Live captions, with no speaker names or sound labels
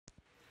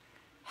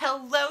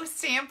Hello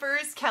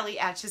Stampers, Kelly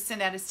Acheson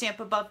at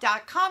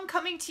stampabove.com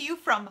coming to you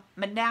from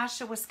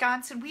Menasha,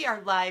 Wisconsin. We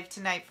are live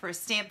tonight for a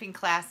stamping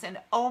class and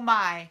oh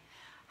my,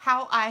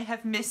 how I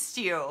have missed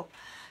you.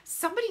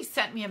 Somebody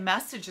sent me a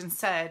message and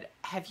said,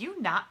 have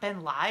you not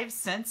been live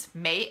since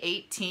May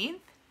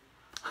 18th?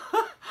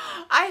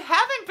 I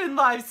haven't been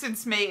live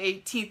since May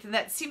 18th and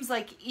that seems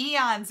like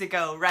eons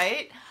ago,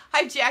 right?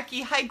 Hi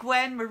Jackie, hi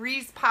Gwen,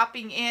 Marie's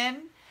popping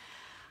in.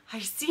 I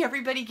see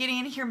everybody getting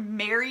in here.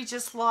 Mary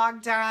just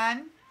logged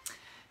on.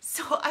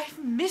 So I've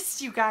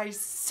missed you guys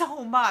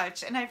so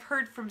much, and I've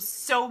heard from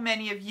so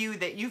many of you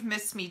that you've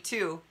missed me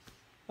too.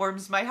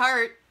 Warms my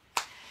heart.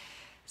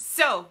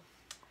 So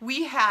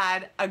we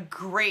had a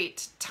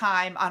great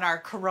time on our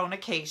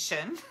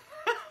Coronacation.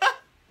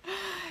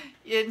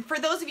 And for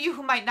those of you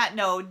who might not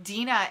know,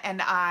 Dina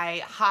and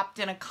I hopped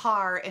in a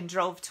car and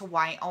drove to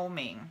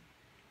Wyoming.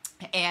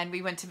 And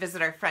we went to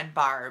visit our friend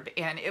Barb,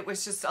 and it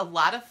was just a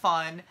lot of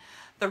fun.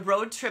 The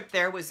road trip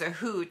there was a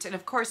hoot. And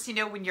of course, you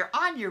know, when you're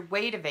on your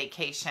way to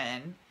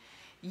vacation,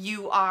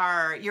 your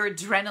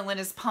adrenaline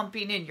is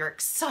pumping and you're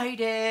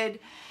excited.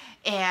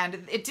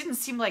 And it didn't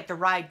seem like the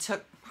ride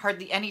took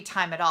hardly any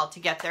time at all to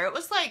get there. It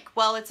was like,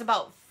 well, it's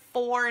about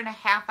 4.5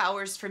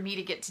 hours for me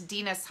to get to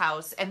Dina's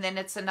house. And then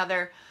it's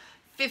another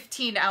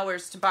 15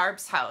 hours to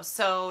Barb's house.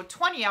 So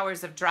 20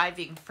 hours of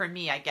driving for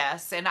me, I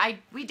guess. And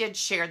we did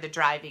share the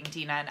driving,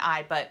 Dina and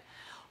I, but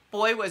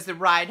boy, was the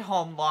ride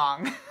home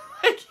long.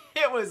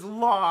 It was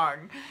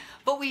long,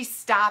 but we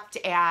stopped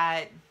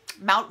at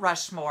Mount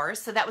Rushmore,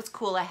 so that was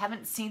cool. I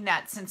haven't seen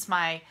that since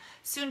my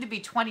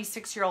soon-to-be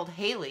 26-year-old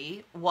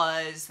Haley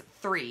was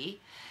 3,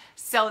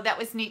 so that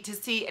was neat to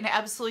see. And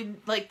absolutely,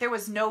 like, there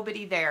was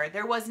nobody there.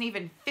 There wasn't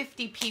even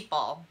 50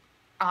 people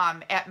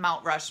at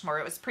Mount Rushmore.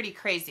 It was pretty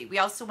crazy. We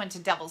also went to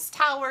Devil's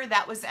Tower.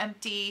 That was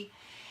empty.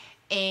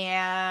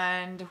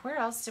 And where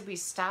else did we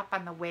stop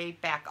on the way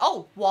back?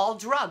 Oh, Wall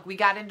Drug. We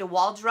got into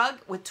Wall Drug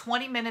with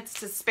 20 minutes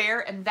to spare,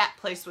 and that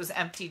place was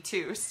empty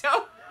too.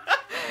 So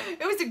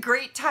it was a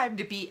great time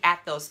to be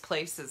at those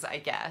places, I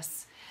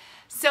guess.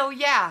 So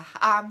yeah,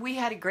 we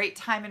had a great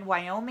time in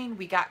Wyoming.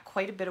 We got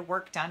quite a bit of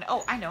work done.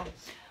 Oh, I know.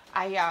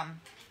 I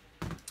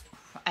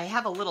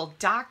have a little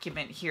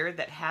document here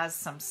that has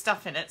some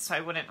stuff in it, so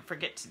I wouldn't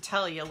forget to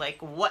tell you, like,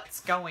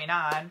 what's going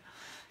on.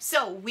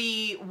 So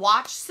we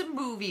watched some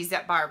movies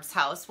at Barb's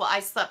house. Well, I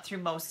slept through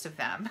most of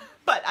them,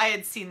 but I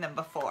had seen them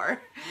before.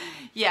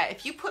 Yeah,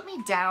 if you put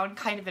me down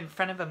kind of in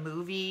front of a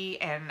movie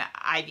and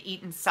I've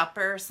eaten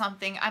supper or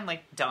something, I'm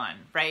like done,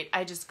 right?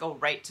 I just go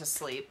right to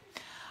sleep.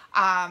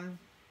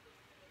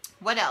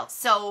 What else?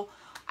 So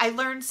I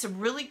learned some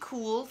really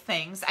cool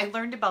things. I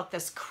learned about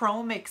this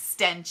Chrome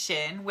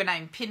extension when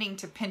I'm pinning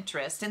to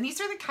Pinterest. And these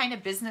are the kind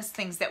of business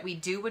things that we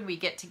do when we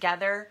get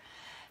together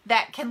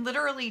that can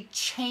literally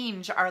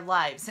change our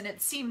lives. And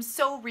it seems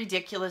so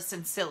ridiculous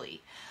and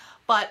silly.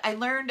 But I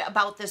learned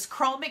about this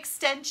Chrome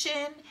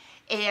extension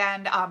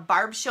and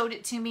Barb showed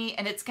it to me,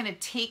 and it's gonna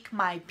take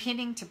my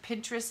pinning to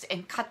Pinterest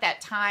and cut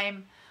that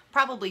time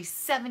probably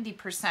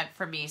 70%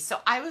 for me.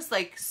 So I was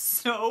like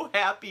so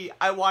happy.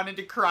 I wanted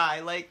to cry.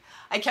 Like,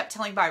 I kept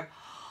telling Barb,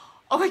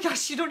 oh my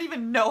gosh, you don't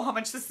even know how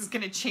much this is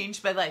gonna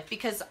change my life,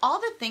 because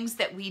all the things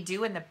that we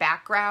do in the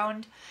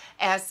background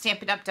as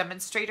Stampin' Up!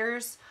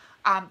 Demonstrators,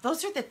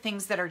 those are the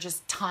things that are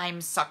just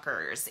time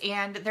suckers,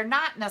 and they're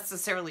not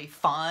necessarily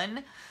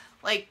fun.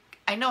 Like,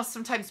 I know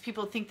sometimes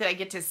people think that I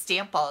get to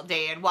stamp all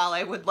day, and while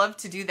I would love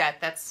to do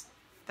that, that's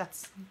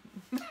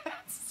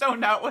so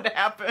not what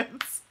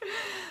happens.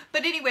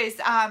 But anyways,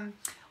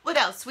 what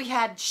else? We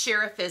had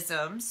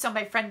sheriffisms. So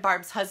my friend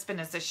Barb's husband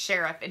is a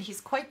sheriff, and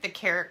he's quite the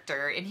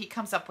character, and he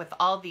comes up with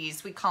all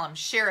these, we call them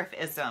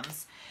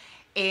sheriffisms.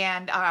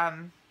 And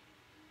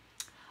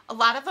a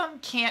lot of them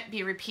can't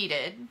be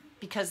repeated,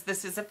 because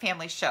this is a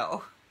family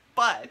show.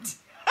 But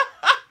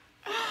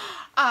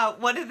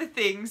one of the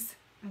things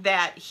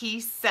that he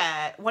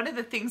said, one of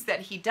the things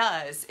that he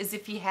does is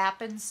if he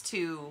happens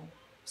to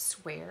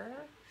swear,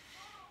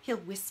 he'll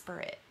whisper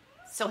it.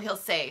 So he'll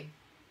say,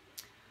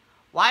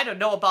 well, I don't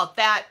know about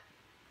that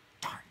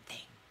darn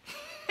thing.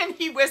 And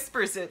he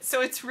whispers it.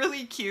 So it's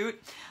really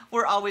cute.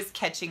 We're always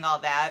catching all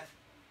that.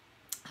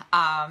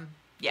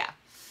 Yeah.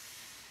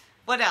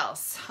 What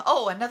else?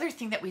 Oh, another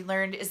thing that we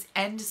learned is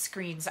end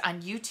screens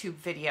on YouTube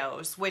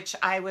videos, which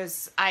I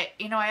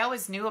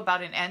always knew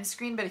about an end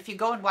screen, but if you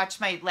go and watch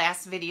my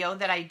last video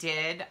that I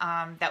did,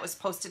 that was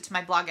posted to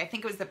my blog, I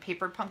think it was the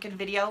paper pumpkin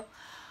video.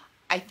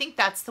 I think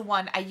that's the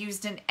one I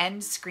used an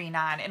end screen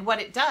on. And what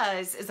it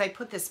does is I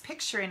put this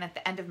picture in at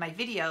the end of my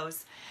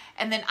videos,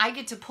 and then I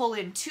get to pull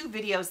in 2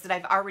 videos that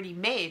I've already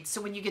made.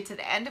 So when you get to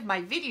the end of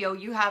my video,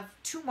 you have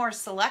 2 more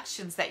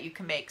selections that you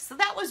can make. So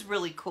that was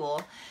really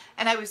cool.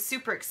 And I was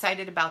super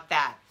excited about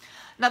that.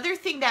 Another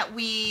thing that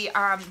we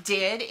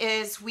did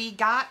is we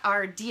got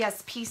our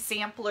DSP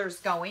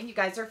samplers going. You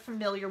guys are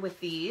familiar with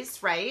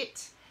these,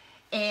 right?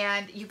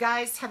 And you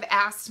guys have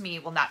asked me,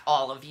 well, not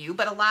all of you,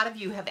 but a lot of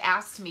you have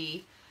asked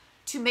me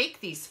to make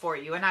these for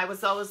you. And I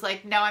was always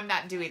like, no, I'm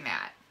not doing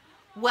that.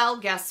 Well,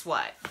 guess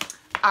what?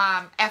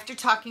 after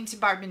talking to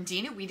Barb and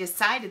Dina, we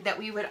decided that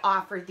we would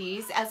offer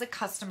these as a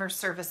customer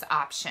service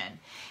option.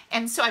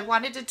 And so I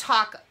wanted to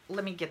talk,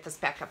 let me get this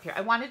back up here.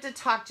 I wanted to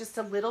talk just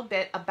a little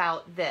bit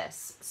about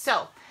this.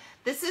 So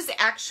this is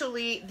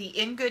actually the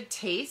In Good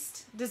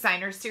Taste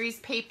Designer Series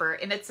paper,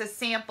 and it's a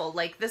sample.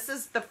 Like, this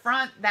is the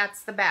front,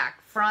 that's the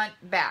back, front,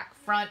 back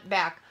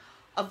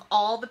of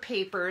all the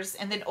papers.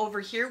 And then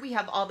over here we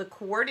have all the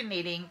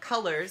coordinating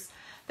colors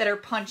that are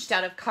punched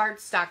out of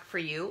cardstock for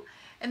you.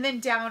 And then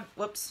down,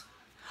 whoops,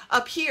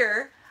 up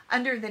here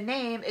under the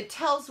name, it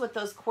tells what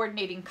those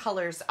coordinating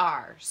colors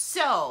are.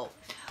 So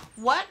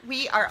what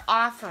we are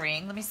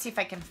offering, let me see if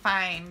I can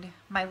find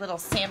my little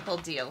sample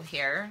deal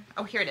here.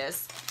 Oh, here it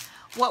is.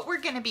 What we're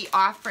going to be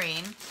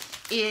offering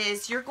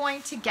is you're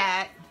going to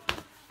get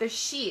the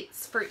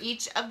sheets for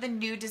each of the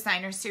new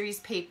Designer Series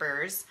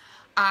papers.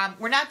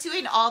 We're not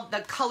doing all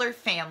the color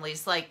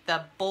families like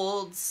the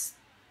bolds,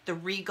 the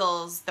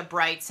regals, the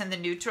brights, and the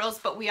neutrals,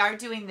 but we are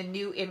doing the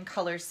new in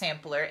color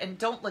sampler. And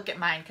don't look at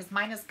mine because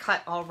mine is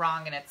cut all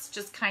wrong and it's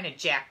just kind of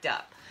jacked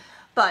up.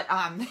 But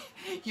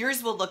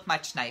yours will look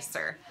much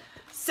nicer.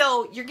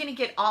 So you're going to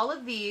get all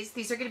of these.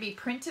 These are going to be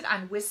printed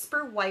on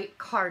Whisper White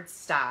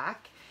cardstock.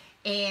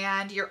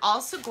 And you're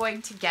also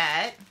going to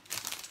get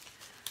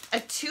a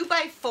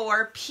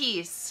 2x4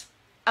 piece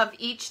of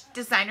each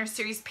Designer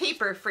Series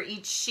paper for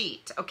each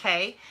sheet,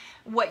 okay?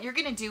 What you're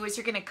going to do is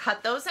you're going to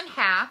cut those in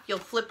half. You'll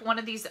flip one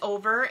of these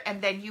over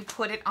and then you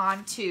put it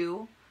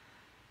onto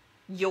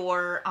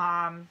your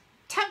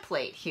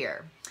template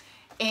here.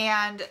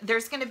 And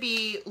there's going to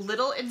be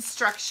little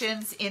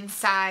instructions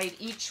inside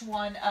each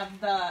one of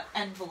the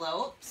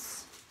envelopes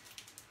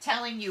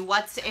telling you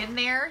what's in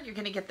there. You're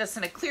going to get this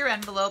in a clear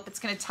envelope. It's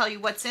going to tell you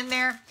what's in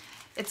there.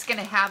 It's going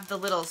to have the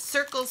little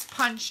circles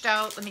punched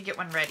out. Let me get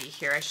one ready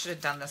here. I should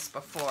have done this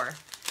before.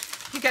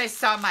 You guys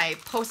saw my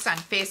post on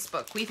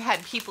Facebook. We've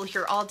had people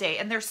here all day,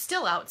 and they're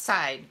still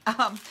outside.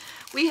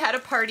 We had a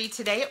party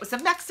today. It was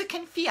a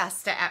Mexican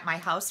fiesta at my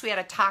house. We had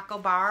a taco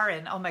bar,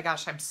 and oh my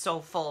gosh, I'm so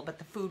full, but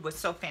the food was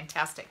so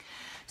fantastic.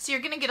 So you're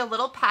going to get a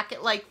little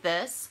packet like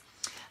this.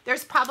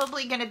 There's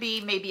probably going to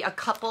be maybe a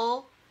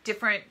couple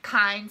different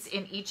kinds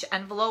in each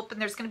envelope, and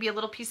there's going to be a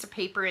little piece of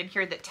paper in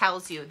here that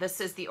tells you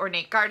this is the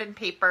Ornate Garden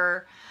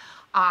paper,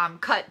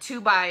 cut 2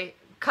 by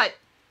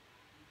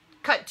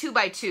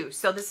 2.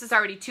 So this is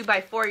already 2 by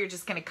 4. You're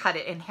just going to cut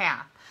it in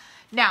half.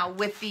 Now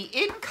with the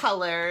in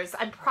colors,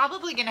 I'm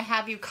probably going to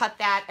have you cut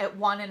that at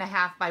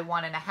 1.5 by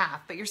 1.5,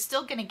 but you're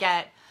still going to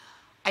get,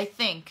 I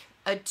think,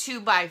 a 2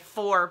 by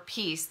 4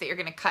 piece that you're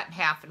going to cut in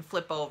half and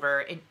flip over,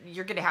 and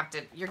you're going to have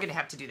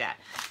to do that.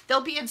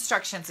 There'll be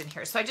instructions in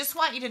here. So I just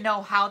want you to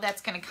know how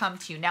that's going to come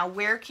to you. Now,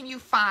 where can you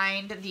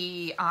find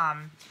the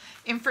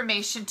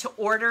information to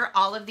order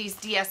all of these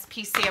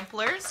DSP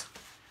samplers?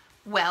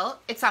 Well,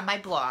 it's on my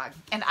blog,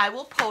 and I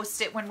will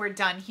post it when we're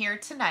done here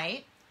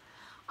tonight.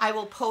 I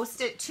will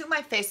post it to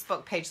my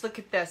Facebook page. Look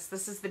at this.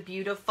 This is the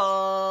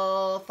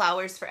beautiful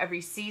flowers for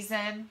every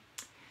season.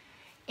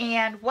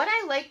 And what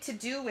I like to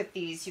do with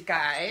these, you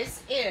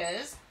guys,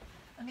 is,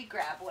 let me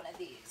grab one of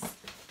these.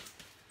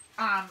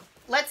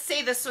 Let's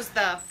say this was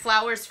the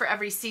Flowers for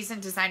Every Season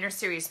Designer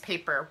Series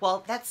paper.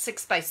 Well, that's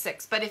 6 by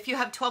 6, but if you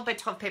have 12 by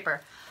 12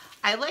 paper,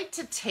 I like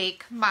to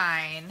take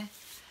mine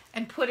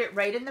and put it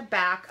right in the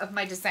back of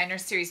my Designer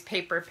Series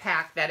paper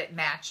pack that it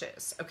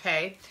matches,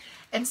 okay?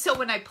 And so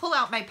when I pull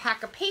out my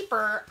pack of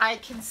paper, I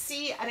can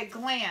see at a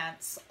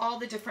glance all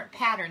the different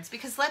patterns,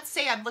 because let's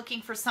say I'm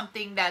looking for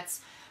something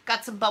that's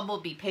got some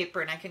bumblebee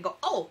paper, and I can go,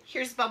 oh,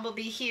 here's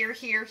bumblebee here,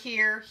 here,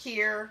 here,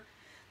 here.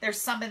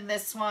 There's some in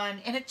this one.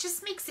 And it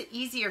just makes it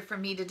easier for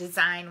me to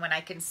design when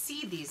I can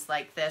see these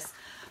like this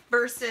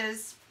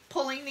versus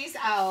pulling these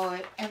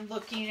out and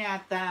looking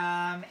at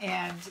them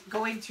and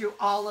going through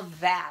all of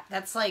that.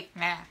 That's like,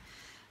 nah.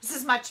 This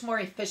is much more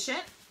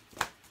efficient.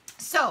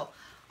 So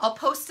I'll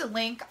post a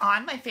link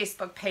on my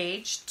Facebook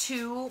page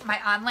to my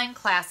online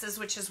classes,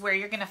 which is where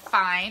you're going to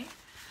find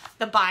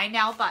the Buy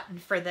Now button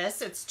for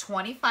this. It's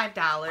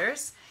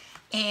 $25,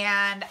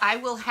 and I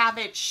will have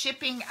it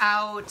shipping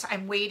out.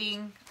 I'm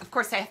waiting. Of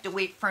course, I have to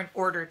wait for an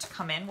order to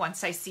come in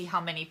once I see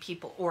how many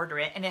people order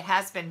it, and it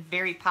has been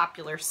very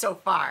popular so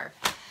far.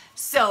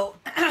 So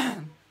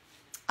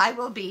I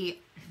will be,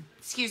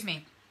 excuse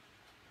me,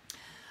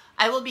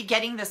 I will be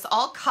getting this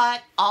all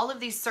cut, all of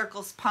these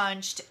circles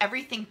punched,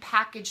 everything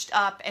packaged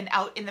up and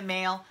out in the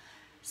mail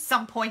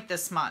some point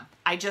this month.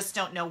 I just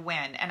don't know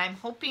when, and I'm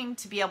hoping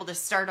to be able to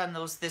start on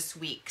those this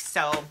week.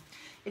 So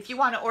if you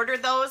want to order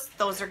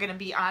those are going to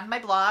be on my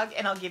blog,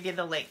 and I'll give you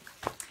the link.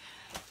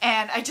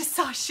 And I just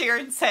saw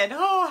Sharon said,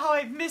 oh, how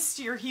I've missed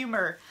your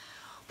humor.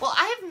 Well,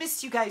 I have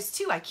missed you guys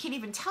too. I can't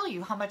even tell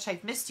you how much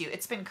I've missed you.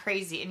 It's been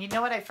crazy. And you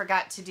know what I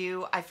forgot to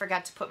do? I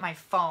forgot to put my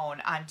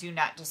phone on Do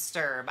Not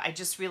Disturb. I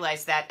just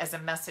realized that as a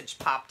message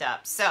popped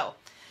up. So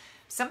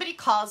if somebody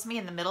calls me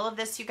in the middle of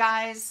this, you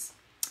guys,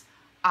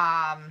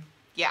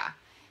 yeah,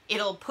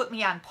 it'll put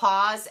me on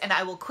pause, and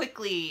I will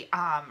quickly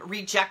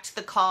reject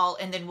the call,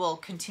 and then we'll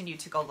continue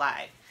to go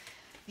live.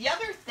 The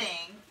other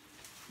thing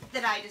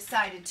that I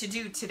decided to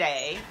do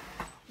today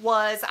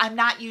was I'm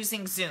not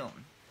using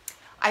Zoom.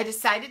 I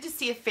decided to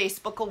see if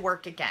Facebook will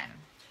work again.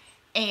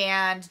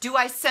 And do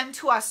I send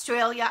to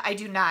Australia? I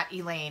do not,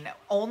 Elaine.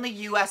 Only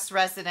U.S.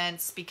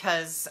 residents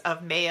because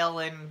of mail,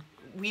 and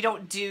we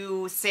don't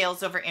do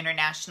sales over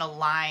international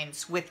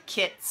lines with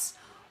kits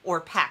or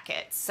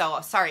packets. So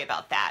sorry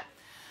about that.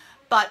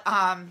 But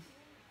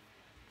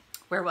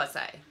where was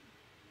I?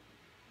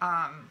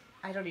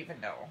 I don't even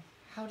know.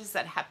 How does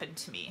that happen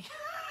to me?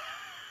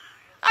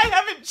 I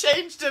haven't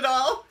changed at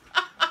all.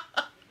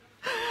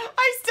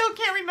 I still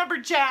can't remember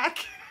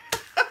Jack.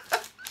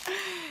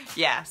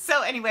 Yeah,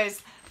 so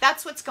anyways,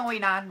 that's what's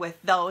going on with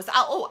those.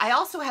 Oh, I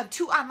also have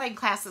 2 online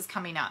classes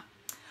coming up.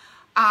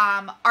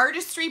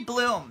 Artistry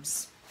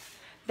Blooms.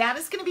 That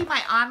is going to be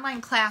my online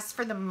class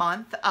for the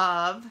month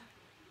of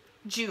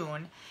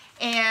June.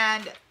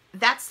 And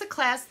that's the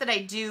class that I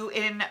do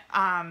in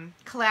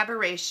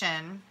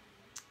collaboration.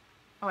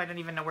 Oh, I don't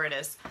even know where it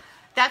is.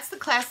 That's the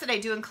class that I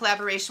do in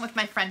collaboration with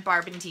my friend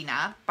Barb and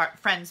Dina,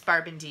 friends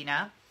Barb and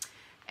Dina.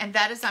 And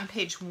that is on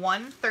page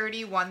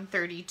 130,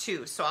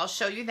 132. So I'll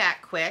show you that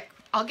quick.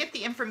 I'll get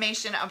the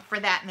information up for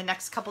that in the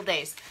next couple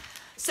days.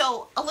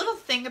 So a little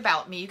thing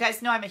about me, you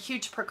guys know I'm a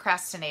huge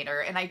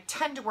procrastinator and I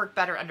tend to work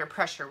better under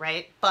pressure,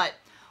 right? But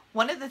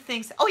one of the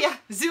things, oh yeah,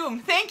 Zoom,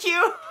 thank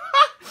you.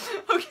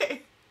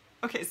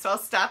 Okay, so I'll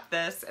stop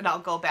this and I'll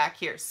go back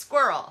here.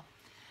 Squirrel.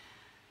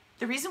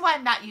 The reason why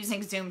I'm not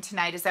using Zoom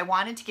tonight is I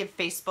wanted to give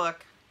Facebook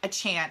a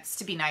chance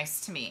to be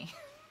nice to me.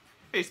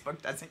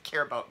 Facebook doesn't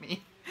care about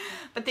me.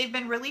 But they've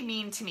been really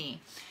mean to me.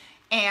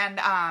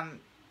 And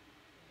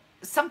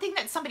something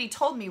that somebody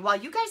told me, while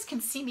you guys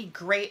can see me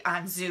great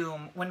on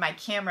Zoom when my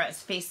camera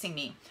is facing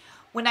me,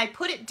 when I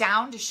put it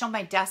down to show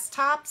my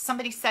desktop,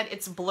 somebody said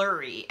it's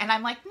blurry. And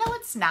I'm like, no,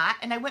 it's not.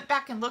 And I went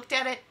back and looked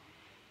at it.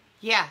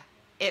 Yeah,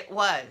 it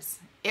was.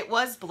 It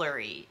was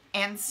blurry.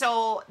 And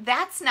so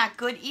that's not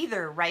good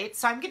either, right?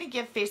 So I'm going to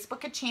give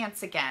Facebook a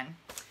chance again.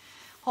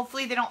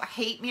 Hopefully they don't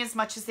hate me as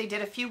much as they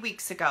did a few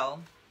weeks ago.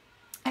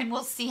 And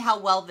we'll see how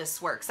well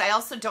this works. I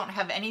also don't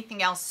have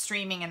anything else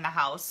streaming in the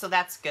house, so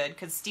that's good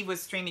because Steve was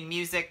streaming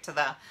music to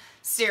the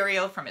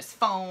stereo from his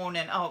phone,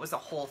 and oh, it was a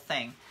whole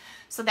thing.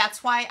 So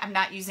that's why I'm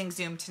not using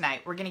Zoom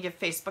tonight. We're going to give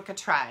Facebook a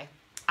try.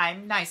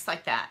 I'm nice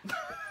like that.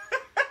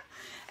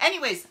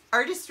 Anyways,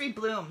 Artistry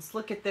Blooms.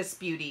 Look at this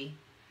beauty.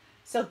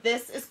 So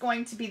this is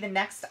going to be the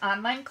next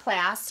online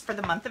class for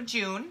the month of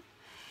June,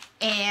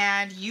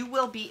 and you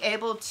will be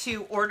able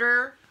to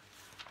order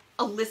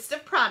a list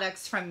of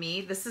products from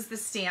me. This is the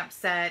stamp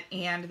set,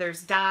 and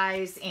there's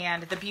dies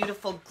and the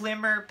beautiful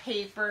glimmer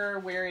paper.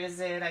 Where is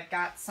it? I've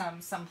got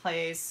some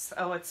someplace.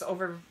 Oh, it's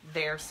over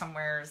there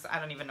somewhere. I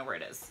don't even know where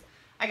it is.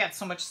 I got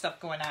so much stuff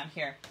going on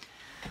here.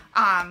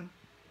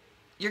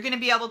 You're going to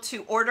be able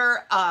to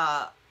order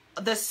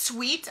the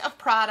suite of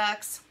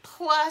products,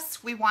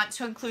 plus we want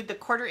to include the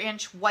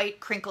 1/4-inch white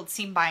crinkled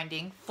seam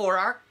binding for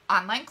our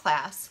online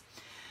class.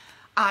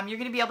 You're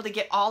going to be able to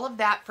get all of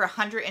that for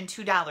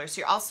 $102.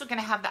 You're also going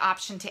to have the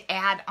option to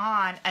add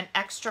on an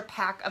extra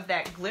pack of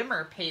that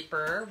glimmer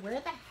paper. Where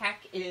the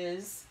heck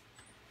is...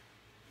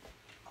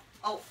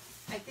 Oh,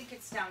 I think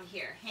it's down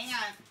here. Hang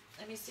on.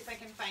 Let me see if I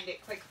can find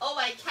it quick. Oh,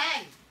 I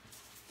can.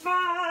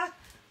 Ah,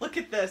 look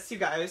at this, you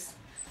guys.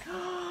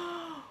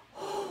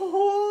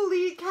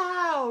 Holy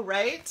cow,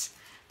 right?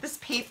 This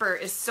paper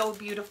is so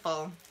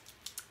beautiful.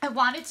 I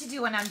wanted to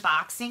do an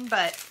unboxing,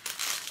 but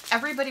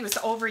everybody was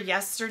over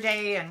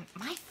yesterday, and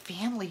my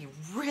family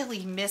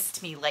really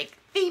missed me. Like,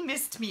 they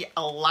missed me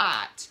a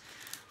lot.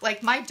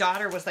 Like, my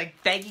daughter was,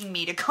 like, begging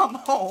me to come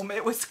home.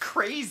 It was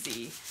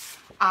crazy.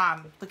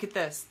 Look at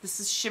this. This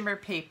is shimmer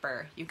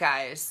paper, you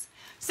guys.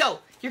 So,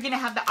 you're going to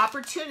have the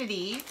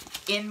opportunity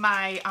in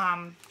my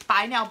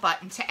Buy Now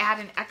button to add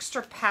an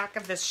extra pack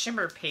of this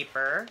shimmer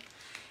paper,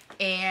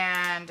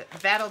 and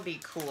that'll be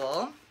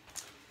cool.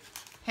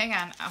 Hang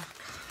on. Oh,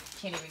 God, I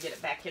can't even get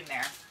it back in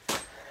there.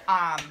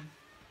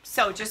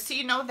 So just so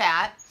you know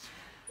that,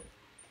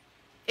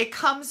 it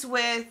comes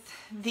with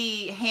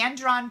the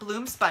hand-drawn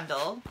blooms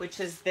bundle, which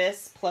is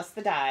this plus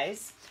the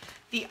dies,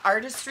 the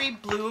Artistry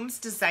Blooms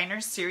Designer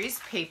Series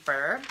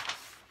paper,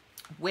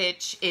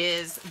 which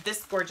is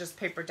this gorgeous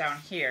paper down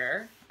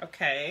here.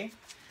 Okay.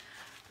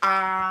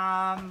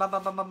 Hang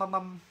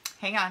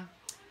on.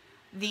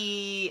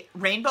 The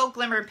Rainbow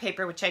Glimmer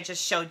paper, which I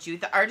just showed you,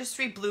 the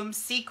Artistry Blooms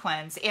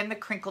sequins, and the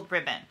crinkled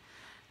ribbon.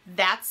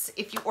 That's,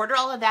 if you order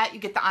all of that, you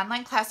get the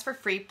online class for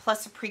free,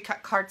 plus a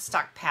pre-cut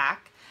cardstock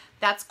pack.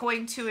 That's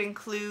going to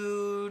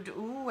include,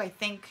 ooh, I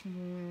think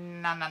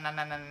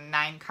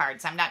 9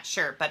 cards. I'm not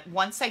sure, but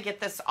once I get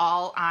this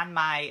all on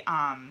my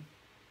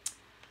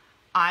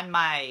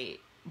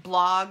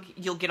blog,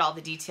 you'll get all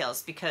the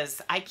details,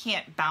 because I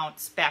can't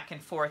bounce back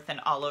and forth and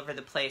all over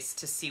the place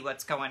to see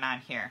what's going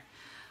on here.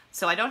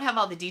 So I don't have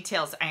all the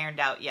details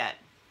ironed out yet,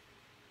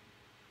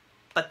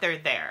 but they're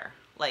there.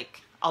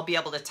 Like, I'll be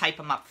able to type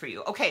them up for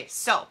you. Okay,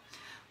 so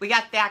we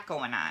got that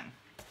going on.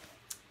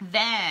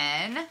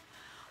 Then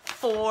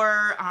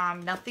for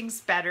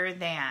Nothing's Better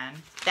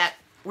Than, that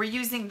we're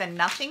using the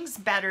Nothing's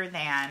Better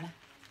Than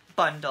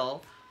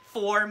bundle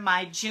for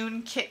my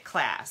June kit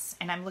class.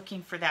 And I'm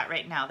looking for that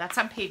right now. That's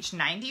on page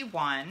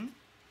 91.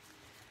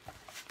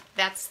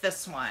 that's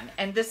this one.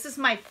 And this is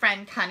my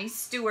friend Connie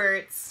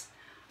Stewart's.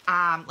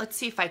 Let's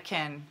see if I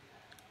can,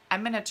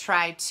 I'm going to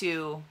try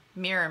to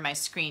mirror my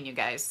screen, you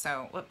guys.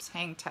 So, whoops,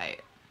 hang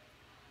tight.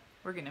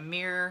 We're going to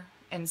mirror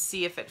and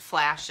see if it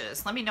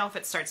flashes. Let me know if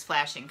it starts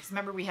flashing, because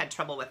remember we had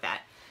trouble with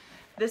that.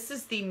 This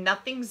is the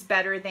Nothing's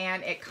Better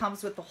Than. It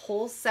comes with a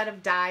whole set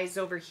of dies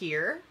over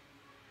here.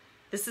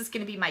 This is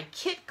going to be my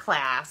kit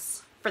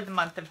class for the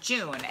month of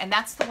June, and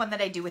that's the one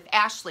that I do with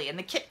Ashley, and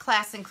the kit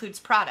class includes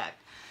product.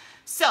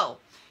 So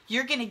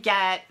you're going to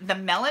get the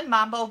Melon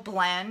Mambo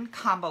Blend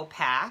Combo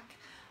Pack,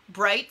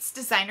 Bright's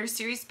Designer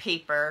Series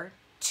paper,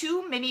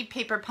 2 mini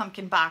paper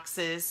pumpkin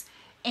boxes,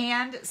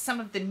 and some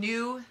of the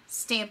new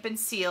Stampin'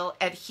 Seal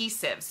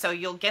adhesive. So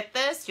you'll get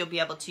this, you'll be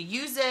able to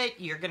use it,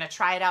 you're going to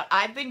try it out.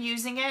 I've been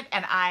using it,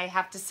 and I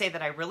have to say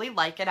that I really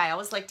like it. I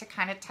always like to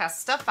kind of test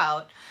stuff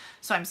out,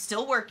 so I'm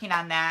still working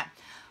on that.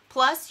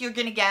 Plus, you're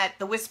going to get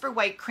the Whisper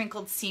White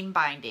Crinkled Seam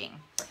Binding,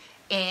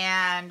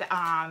 and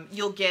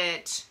you'll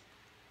get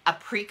a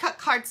pre-cut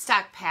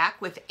cardstock pack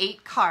with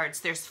 8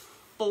 cards. There's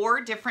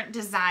 4 different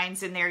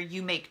designs in there.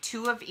 You make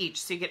 2 of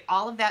each, so you get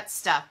all of that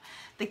stuff.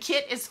 The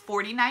kit is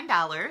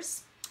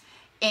 $49,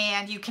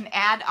 and you can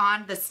add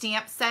on the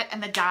stamp set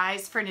and the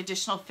dies for an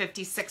additional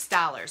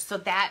 $56. So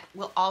that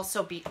will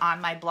also be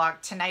on my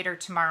blog tonight or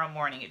tomorrow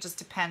morning. It just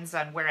depends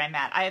on where I'm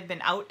at. I have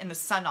been out in the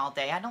sun all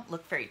day. I don't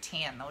look very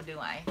tan though, do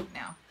I?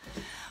 No.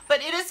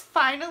 But it is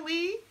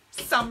finally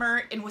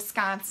summer in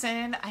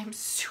Wisconsin. I'm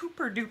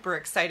super duper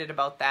excited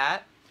about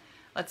that.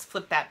 Let's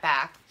flip that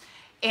back.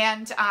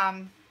 And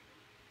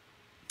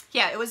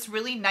yeah, it was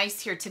really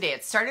nice here today.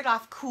 It started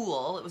off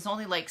cool. It was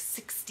only like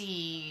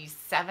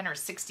 67 or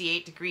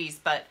 68 degrees,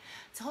 but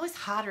it's always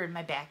hotter in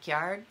my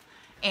backyard.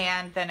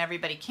 And then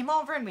everybody came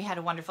over and we had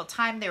a wonderful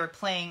time. They were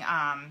playing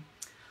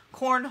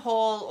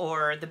cornhole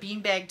or the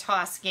beanbag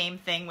toss game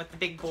thing with the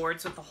big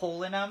boards with the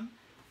hole in them.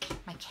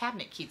 My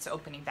cabinet keeps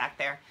opening back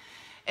there.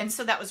 And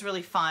so that was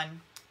really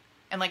fun.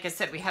 And like I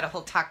said, we had a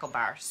whole taco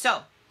bar.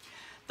 So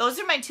those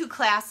are my 2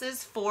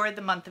 classes for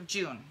the month of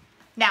June.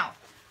 Now,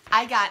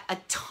 I got a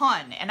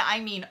ton, and I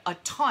mean a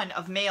ton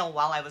of mail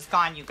while I was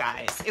gone, you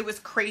guys. It was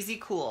crazy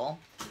cool.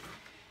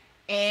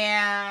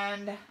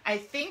 And I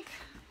think,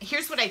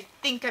 here's what I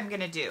think I'm going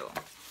to do.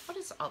 What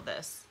is all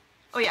this?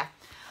 Oh, yeah.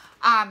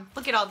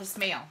 Look at all this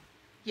mail.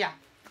 Yeah.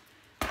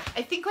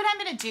 I think what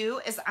I'm going to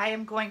do is I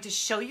am going to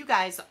show you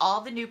guys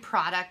all the new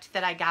product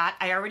that I got.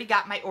 I already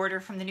got my order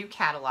from the new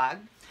catalog.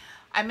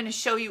 I'm going to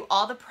show you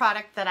all the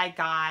product that I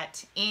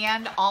got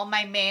and all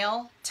my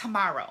mail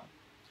tomorrow.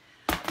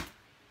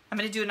 I'm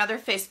going to do another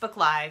Facebook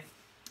Live,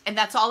 and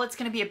that's all it's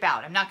going to be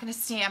about. I'm not going to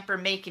stamp or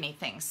make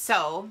anything.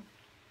 So,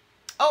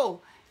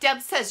 oh,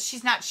 Deb says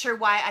she's not sure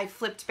why I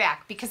flipped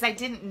back, because I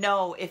didn't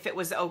know if it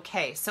was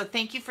okay. So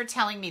thank you for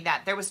telling me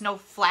that. There was no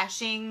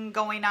flashing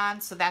going on,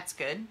 so that's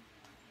good.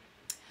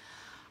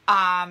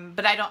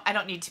 But I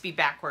don't need to be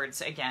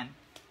backwards again,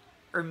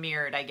 or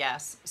mirrored, I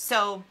guess.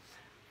 So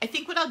I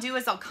think what I'll do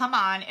is I'll come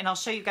on and I'll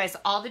show you guys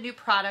all the new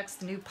products,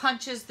 the new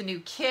punches, the new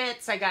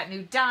kits. I got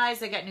new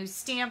dies, I got new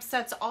stamp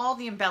sets, all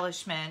the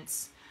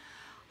embellishments.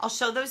 I'll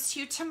show those to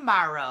you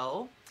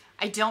tomorrow.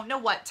 I don't know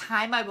what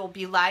time I will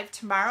be live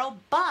tomorrow,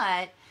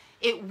 but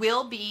it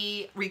will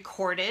be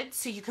recorded,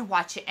 so you can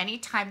watch it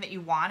anytime that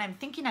you want. I'm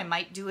thinking I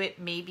might do it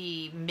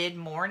maybe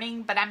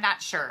mid-morning, but I'm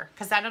not sure,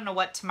 because I don't know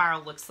what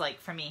tomorrow looks like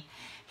for me.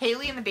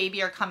 Haley and the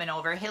baby are coming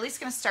over. Haley's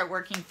going to start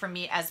working for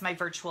me as my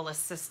virtual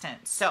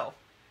assistant. So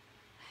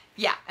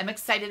yeah, I'm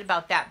excited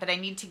about that, but I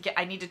need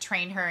to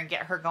train her and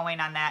get her going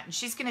on that. And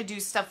she's going to do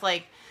stuff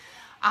like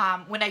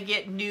when I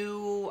get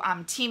new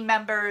team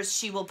members,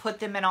 she will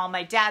put them in all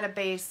my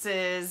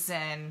databases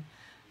and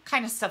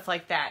kind of stuff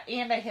like that.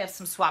 And I have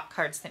some swap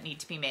cards that need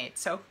to be made.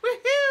 So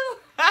woohoo!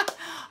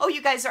 Oh,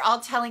 you guys are all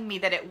telling me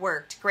that it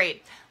worked.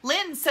 Great.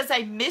 Lynn says,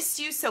 I miss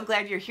you. So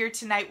glad you're here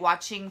tonight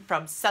watching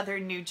from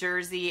Southern New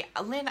Jersey.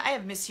 Lynn, I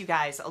have missed you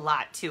guys a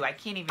lot too. I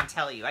can't even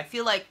tell you. I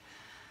feel like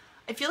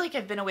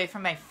I've been away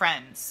from my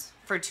friends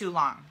for too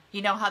long.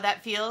 You know how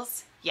that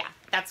feels? Yeah,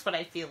 that's what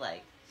I feel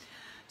like.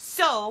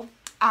 So,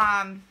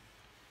 I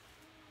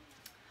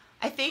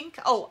think,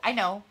 oh, I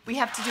know, we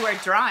have to do our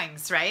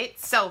drawings, right?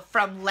 So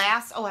from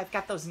last, oh, I've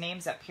got those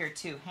names up here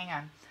too. Hang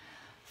on.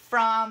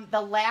 From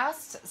the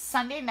last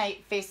Sunday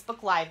night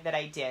Facebook Live that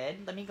I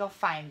did, let me go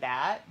find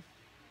that.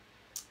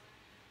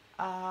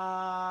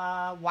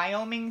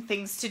 Wyoming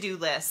things to do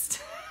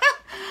list.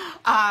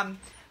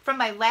 From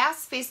my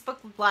last Facebook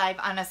Live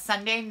on a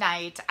Sunday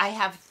night, I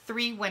have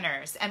 3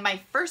 winners. And my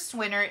first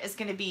winner is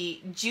going to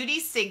be Judy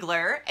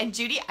Sigler. And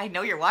Judy, I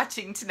know you're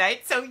watching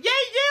tonight, so yay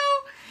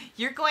you!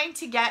 You're going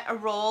to get a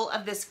roll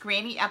of this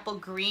Granny Apple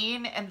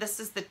Green, and this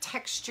is the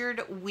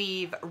textured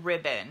weave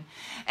ribbon.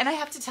 And I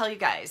have to tell you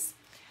guys,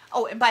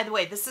 oh, and by the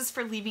way, this is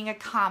for leaving a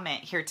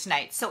comment here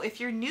tonight. So if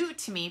you're new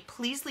to me,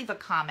 please leave a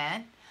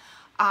comment.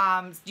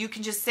 You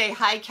can just say,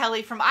 hi,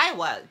 Kelly from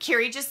Iowa.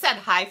 Carrie just said,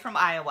 hi from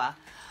Iowa.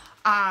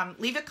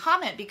 Leave a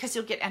comment because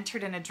you'll get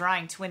entered in a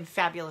drawing to win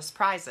fabulous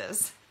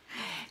prizes.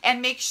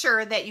 And make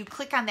sure that you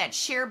click on that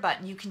share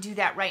button. You can do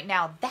that right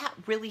now. That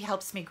really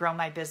helps me grow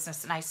my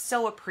business, and I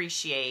so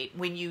appreciate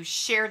when you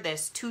share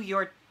this to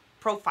your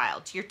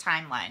profile, to your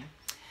timeline.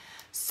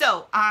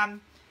 So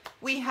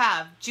we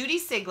have Judy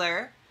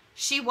Sigler.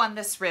 She won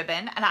this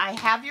ribbon, and I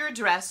have your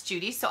address,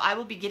 Judy, so I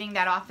will be getting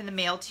that off in the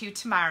mail to you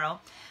tomorrow.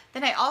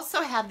 Then I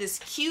also have this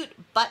cute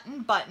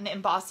button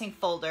embossing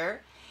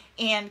folder.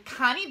 And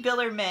Connie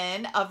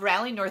Billerman of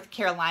Raleigh, North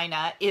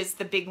Carolina is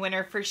the big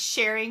winner for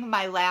sharing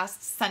my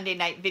last Sunday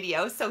night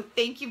video. So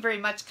thank you very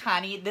much,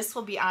 Connie. This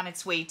will be on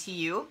its way to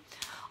you.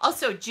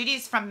 Also,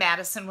 Judy's from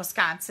Madison,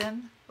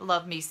 Wisconsin.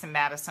 Love me some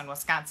Madison,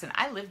 Wisconsin.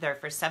 I lived there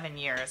for 7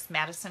 years.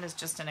 Madison is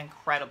just an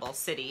incredible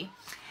city.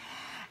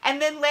 And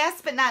then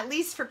last but not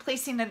least, for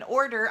placing an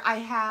order, I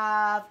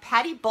have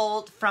Patty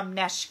Bolt from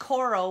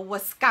Neshkoro,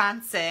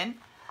 Wisconsin.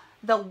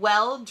 The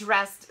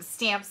well-dressed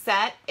stamp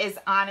set is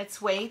on its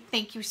way.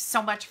 Thank you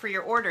so much for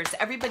your orders.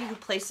 Everybody who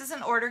places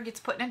an order gets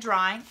put in a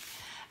drawing.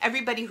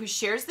 Everybody who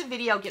shares the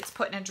video gets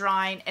put in a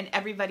drawing. And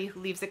everybody who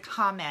leaves a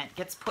comment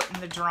gets put in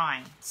the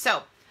drawing.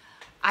 So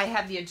I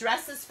have the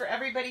addresses for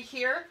everybody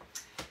here.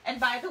 And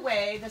by the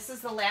way, this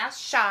is the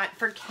last shot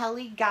for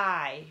Kelly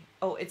Guy.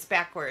 Oh, it's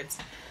backwards.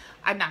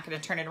 I'm not going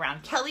to turn it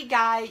around. Kelly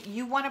Guy,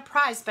 you won a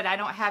prize, but I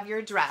don't have your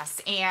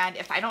address. And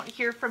if I don't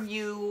hear from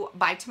you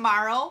by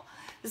tomorrow,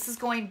 this is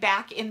going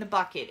back in the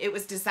bucket. It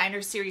was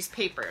designer series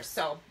paper,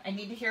 so I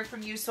need to hear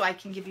from you so I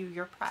can give you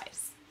your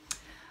prize.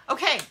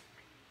 Okay.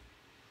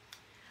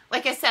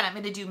 Like I said, I'm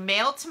going to do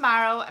mail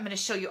tomorrow. I'm going to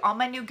show you all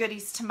my new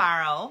goodies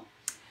tomorrow.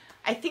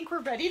 I think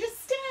we're ready to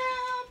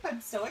stamp. I'm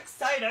so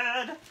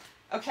excited.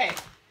 Okay,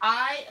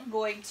 I am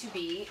going to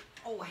be,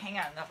 oh, hang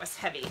on, that was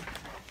heavy.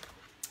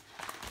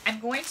 I'm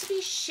going to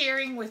be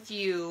sharing with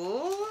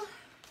you,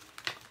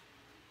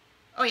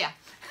 oh yeah.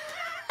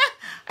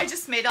 I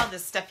just made all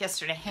this stuff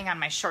yesterday. Hang on,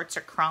 my shorts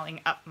are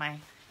crawling up my,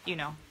 you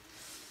know,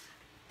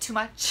 too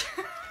much,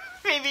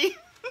 maybe.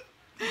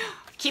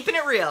 Keeping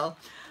it real.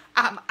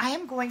 I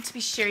am going to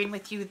be sharing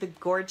with you the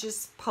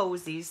gorgeous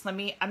posies. I'm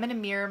going to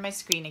mirror my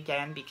screen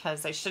again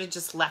because I should have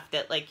just left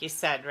it like you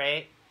said,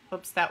 right?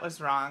 Whoops, that was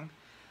wrong.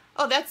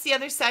 Oh, that's the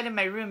other side of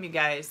my room, you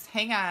guys.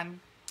 Hang on.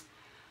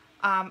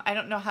 I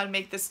don't know how to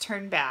make this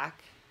turn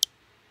back.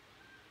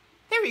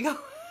 There we go.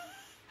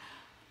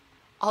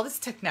 All this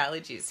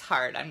technology is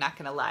hard, I'm not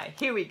gonna lie.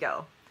 Here we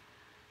go.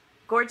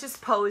 Gorgeous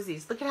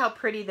posies. Look at how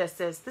pretty this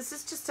is. This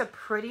is just a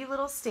pretty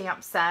little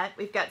stamp set.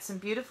 We've got some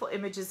beautiful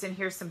images in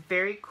here, some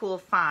very cool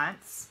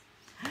fonts.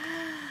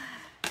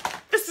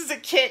 This is a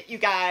kit, you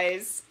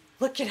guys.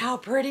 Look at how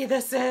pretty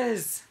this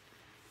is,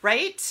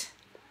 right?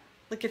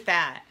 Look at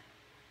that.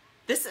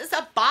 This is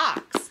a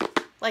box.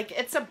 Like,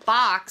 it's a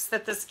box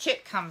that this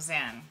kit comes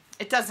in.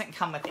 It doesn't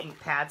come with ink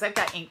pads. I've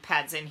got ink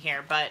pads in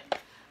here, but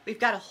we've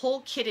got a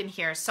whole kit in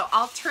here. So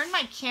I'll turn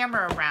my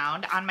camera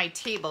around on my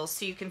table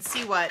so you can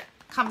see what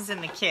comes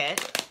in the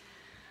kit.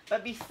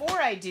 But before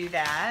I do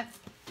that,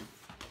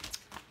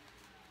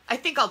 I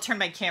think I'll turn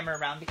my camera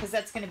around because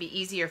that's going to be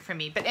easier for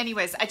me. But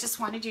anyways, I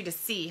just wanted you to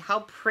see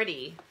how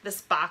pretty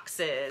this box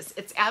is.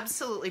 It's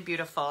absolutely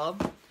beautiful.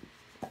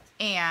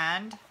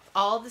 And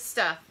all the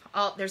stuff.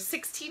 There's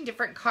 16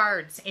 different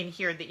cards in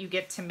here that you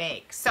get to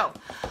make. So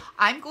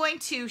I'm going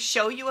to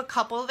show you a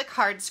couple of the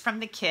cards from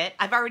the kit.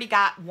 I've already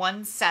got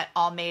one set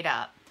all made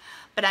up,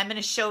 but I'm going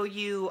to show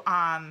you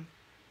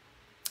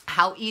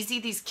how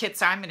easy these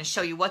kits are. I'm going to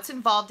show you what's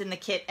involved in the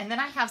kit, and then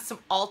I have some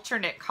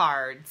alternate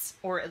cards,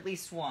 or at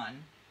least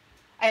one.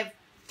 I have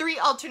 3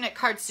 alternate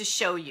cards to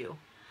show you.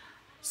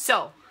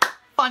 So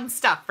fun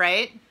stuff,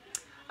 right?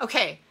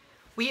 Okay,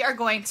 we are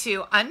going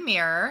to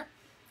unmirror.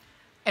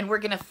 And we're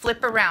going to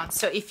flip around.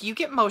 So if you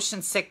get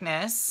motion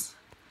sickness,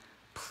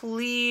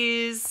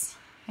 please,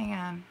 hang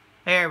on.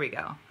 There we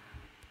go.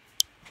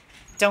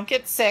 Don't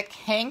get sick.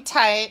 Hang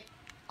tight.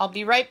 I'll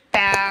be right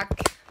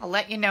back. I'll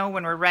let you know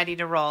when we're ready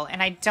to roll.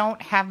 And I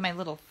don't have my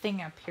little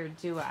thing up here,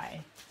 do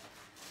I?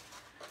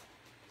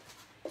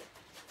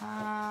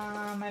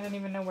 I don't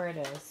even know where it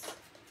is.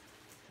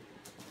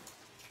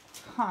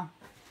 Huh.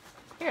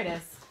 Here it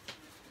is.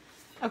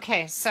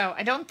 Okay, so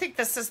I don't think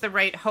this is the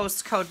right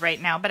host code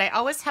right now, but I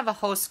always have a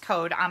host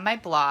code on my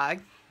blog.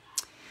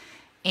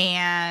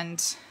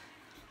 And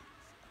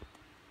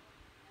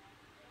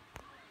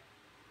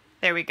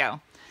there we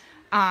go.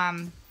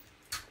 I'll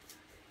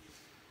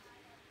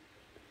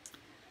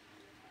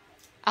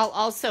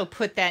also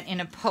put that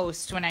in a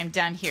post when I'm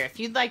done here. If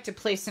you'd like to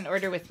place an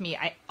order with me,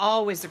 I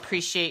always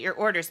appreciate your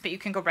orders, but you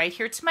can go right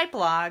here to my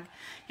blog.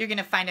 You're going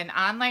to find an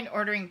online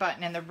ordering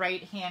button in the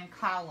right-hand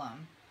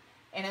column.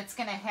 And it's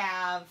going to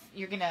have,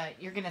 you're going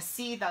to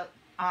see the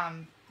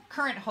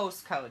current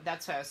host code.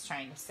 That's what I was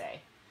trying to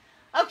say.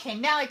 Okay,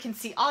 now I can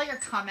see all your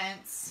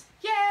comments.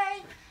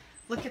 Yay!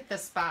 Look at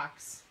this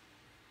box.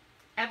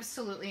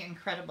 Absolutely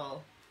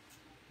incredible.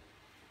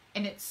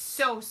 And it's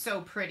so,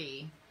 so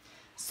pretty.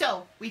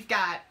 So we've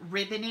got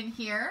ribbon in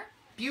here.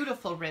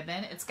 Beautiful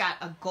ribbon. It's got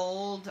a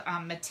gold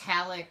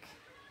metallic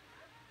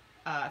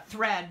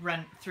thread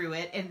run through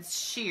it and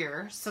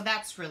sheer. So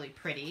that's really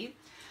pretty.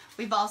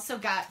 We've also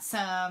got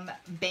some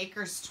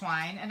baker's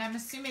twine, and I'm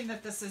assuming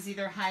that this is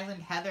either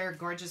Highland Heather or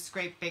Gorgeous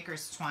Grape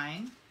baker's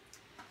twine.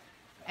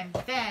 And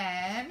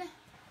then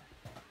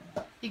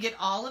you get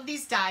all of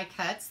these die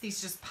cuts.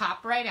 These just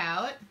pop right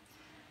out.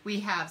 We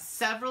have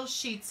several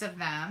sheets of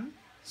them.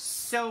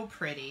 So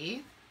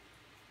pretty.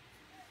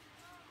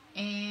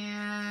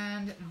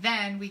 And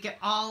then we get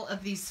all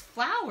of these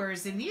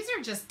flowers, and these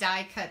are just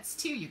die cuts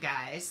too, you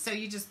guys. So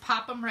you just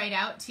pop them right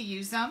out to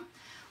use them.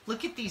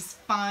 Look at these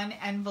fun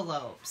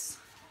envelopes.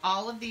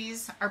 All of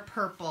these are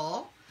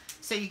purple.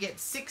 So you get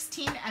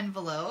 16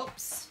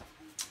 envelopes.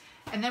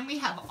 And then we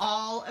have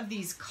all of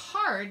these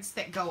cards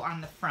that go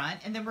on the front,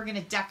 and then we're going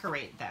to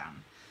decorate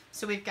them.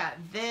 So we've got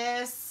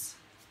this.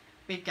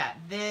 We've got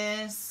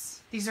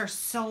this. These are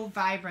so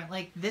vibrant.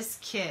 Like, this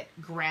kit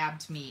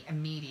grabbed me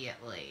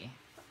immediately.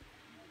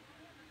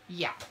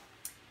 Yeah.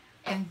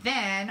 And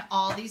then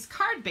all these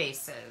card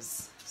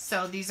bases.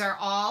 So these are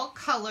all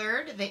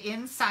colored. The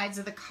insides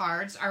of the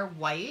cards are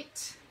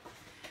white.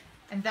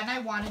 And then I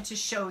wanted to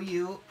show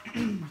you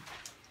in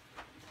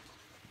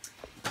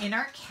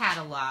our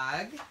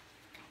catalog,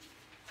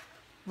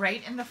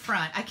 right in the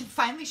front, I can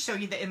finally show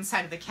you the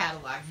inside of the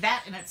catalog.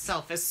 That in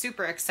itself is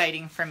super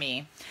exciting for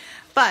me.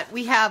 But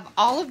we have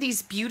all of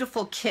these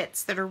beautiful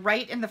kits that are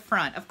right in the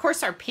front. Of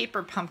course, our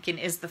paper pumpkin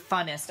is the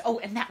funnest. Oh,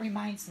 and that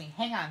reminds me.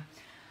 Hang on.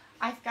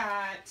 I've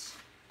got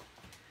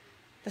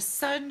the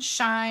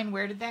sunshine.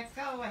 Where did that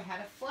go? I had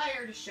a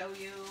flyer to show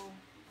you.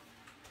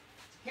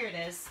 Here it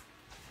is.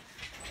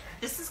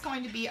 This is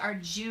going to be our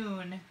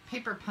June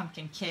paper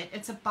pumpkin kit.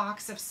 It's a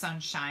box of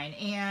sunshine.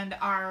 And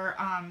our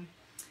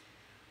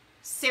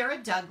Sarah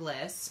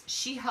Douglas,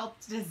 she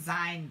helped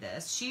design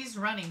this. She's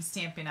running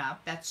Stampin' Up.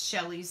 That's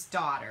Shelly's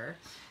daughter.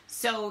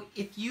 So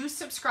if you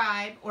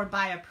subscribe or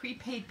buy a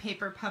prepaid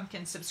paper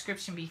pumpkin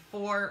subscription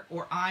before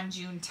or on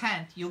June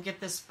 10th, you'll get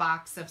this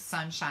box of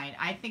sunshine.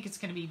 I think it's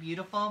going to be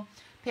beautiful.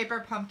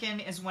 Paper pumpkin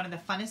is one of the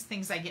funnest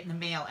things I get in the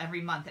mail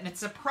every month. And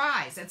it's a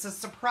surprise. It's a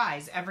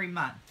surprise every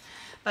month.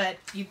 But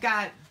you've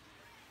got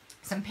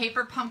some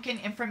paper pumpkin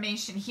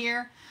information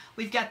here.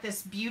 We've got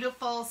this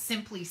beautiful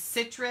Simply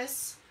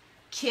Citrus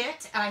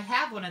kit. I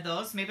have one of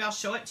those. Maybe I'll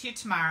show it to you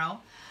tomorrow.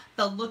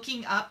 The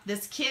Looking Up,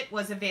 this kit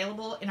was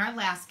available in our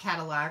last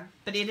catalog,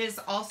 but it is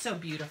also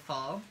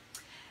beautiful.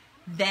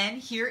 Then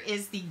here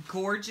is the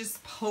Gorgeous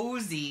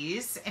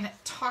Posies, and it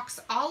talks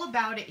all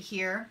about it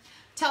here.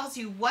 Tells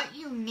you what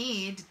you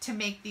need to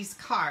make these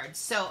cards.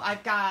 So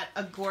I've got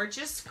a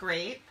Gorgeous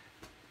Grape,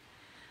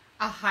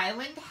 a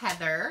Highland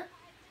Heather,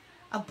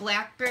 a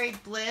Blackberry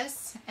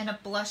Bliss, and a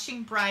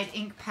Blushing Bride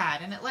ink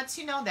pad, and it lets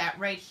you know that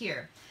right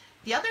here.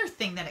 The other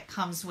thing that it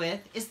comes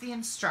with is the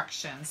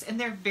instructions, and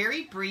they're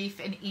very brief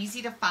and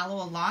easy to follow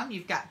along.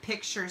 You've got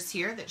pictures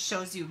here that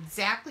shows you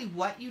exactly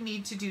what you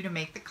need to do to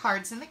make the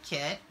cards in the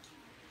kit,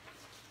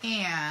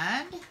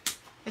 and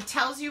it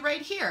tells you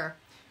right here.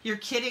 Your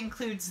kit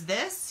includes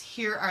this.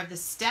 Here are the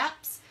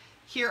steps.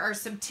 Here are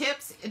some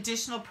tips,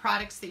 additional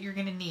products that you're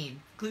going to need.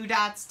 Glue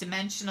dots,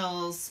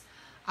 dimensionals,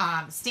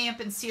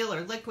 stamp and seal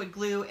or liquid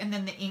glue, and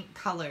then the ink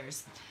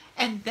colors.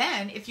 And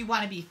then if you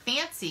want to be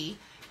fancy,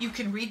 you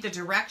can read the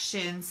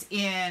directions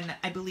in,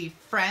 I believe,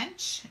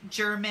 French,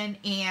 German,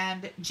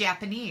 and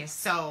Japanese.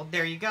 So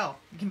there you go.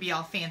 You can be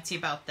all fancy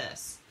about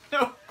this.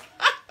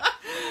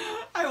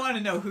 I want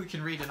to know who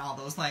can read in all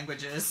those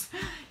languages.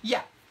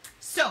 Yeah.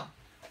 So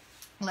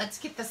let's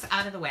get this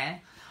out of the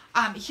way.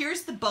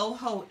 Here's the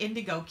Boho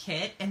Indigo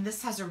kit, and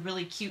this has a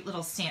really cute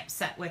little stamp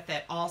set with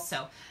it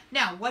also.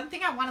 Now, one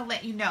thing I want to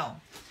let you know.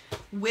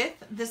 With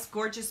this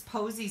Gorgeous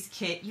Posies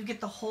kit, you get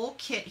the whole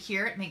kit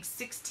here. It makes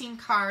 16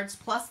 cards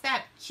plus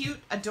that cute,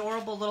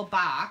 adorable little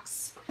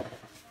box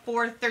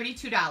for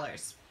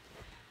 $32.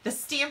 The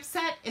stamp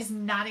set is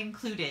not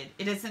included.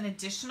 It is an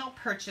additional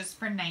purchase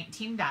for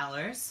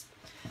 $19.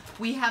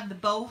 We have the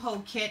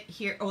Boho kit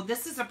here. Oh,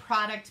 this is a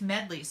product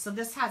medley, so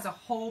this has a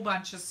whole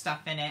bunch of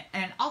stuff in it,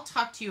 and I'll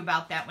talk to you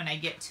about that when I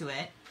get to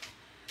it.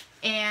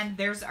 And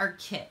there's our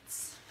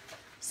kits.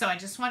 So I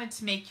just wanted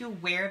to make you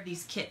aware of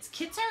these kits.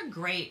 Kits are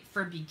great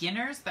for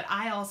beginners, but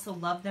I also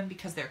love them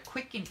because they're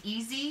quick and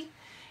easy,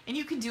 and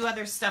you can do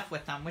other stuff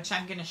with them, which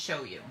I'm going to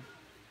show you.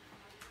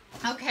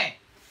 Okay,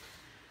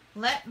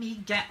 let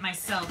me get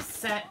myself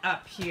set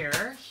up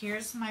here.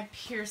 Here's my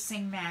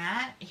piercing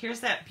mat. Here's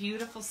that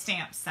beautiful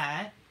stamp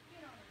set.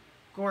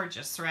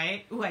 Gorgeous,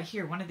 right? Ooh, I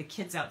hear one of the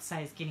kids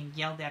outside is getting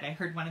yelled at. I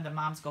heard one of the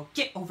moms go,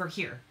 "Get over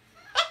here."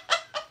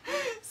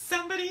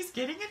 Somebody's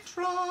getting in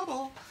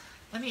trouble.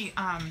 Let me,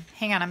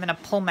 hang on, I'm going to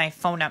pull my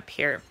phone up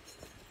here.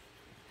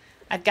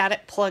 I've got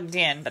it plugged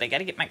in, but I got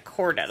to get my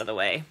cord out of the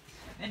way.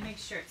 And make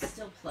sure it's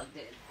still plugged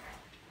in.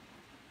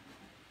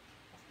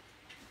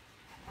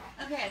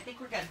 Okay, I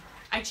think we're good.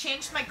 I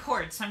changed my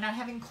cord, so I'm not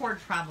having cord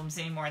problems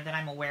anymore that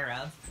I'm aware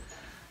of.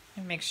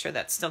 And make sure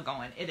that's still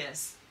going. It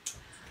is.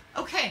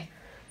 Okay,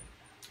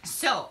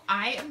 so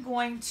I am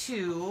going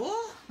to,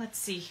 let's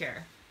see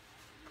here.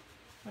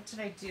 What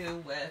did I do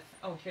with,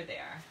 oh, here they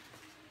are.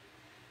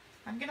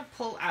 I'm going to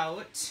pull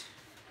out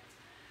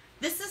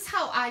this is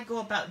how I go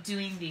about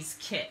doing these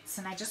kits,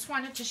 and I just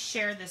wanted to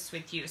share this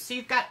with you. So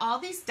you've got all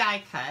these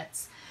die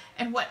cuts,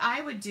 and what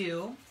I would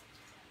do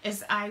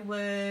is I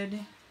would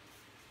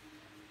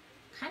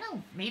kind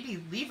of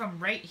maybe leave them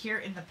right here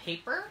in the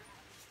paper.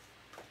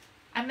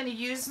 I'm going to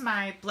use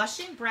my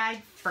Blushing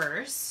Bride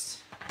first,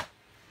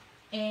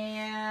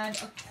 and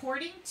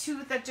according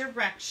to the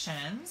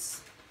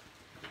directions,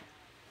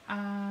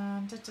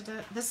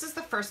 this is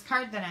the first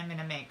card that I'm going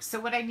to make. So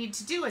what I need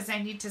to do is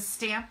I need to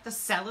stamp the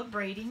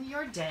Celebrating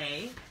Your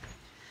Day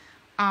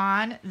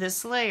on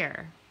this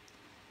layer.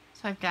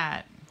 So I've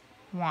got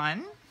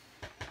 1,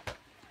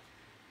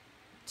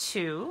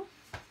 2,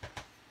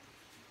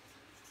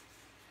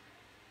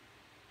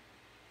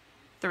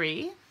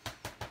 3,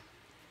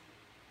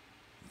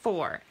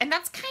 4. And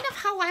that's kind of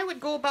how I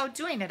would go about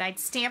doing it. I'd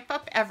stamp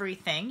up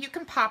everything. You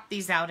can pop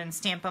these out and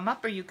stamp them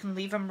up, or you can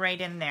leave them right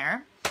in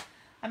there.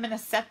 I'm going to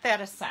set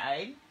that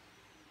aside.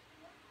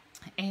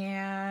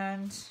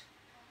 And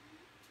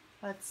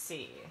let's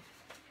see.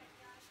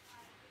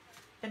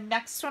 The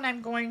next one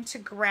I'm going to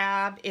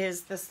grab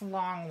is this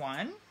long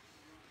one.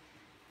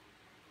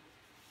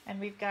 And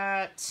we've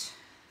got,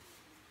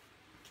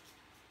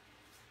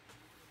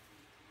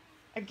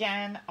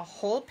 again, a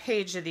whole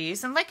page of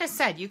these. And like I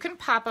said, you can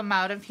pop them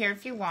out of here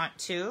if you want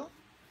to,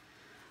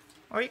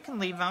 or you can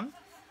leave them.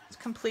 It's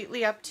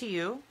completely up to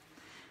you.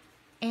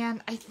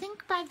 And I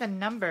think by the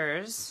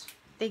numbers,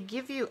 they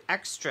give you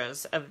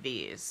extras of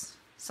these.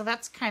 So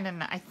that's kind of,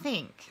 I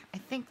think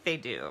they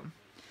do.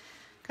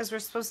 Because we're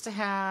supposed to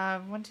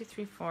have 1, 2,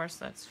 3, 4,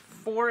 so that's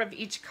 4 of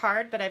each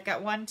card, but I've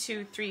got 1,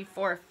 2, 3,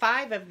 4,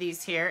 5 of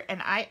these here,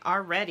 and I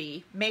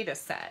already made a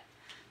set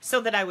so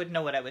that I would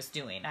know what I was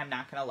doing. I'm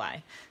not going to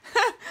lie.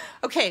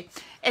 Okay,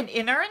 and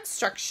in our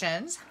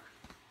instructions,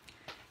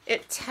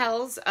 it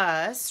tells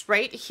us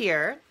right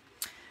here,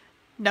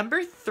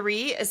 number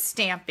 3 is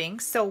stamping.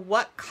 So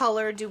what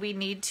color do we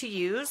need to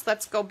use?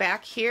 Let's go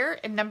back here.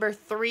 And number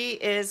 3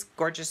 is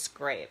Gorgeous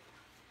Grape.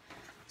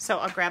 So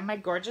I'll grab my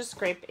Gorgeous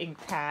Grape ink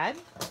pad.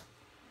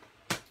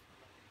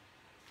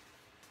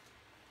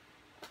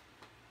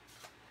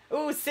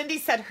 Oh, Cindy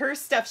said her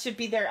stuff should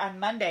be there on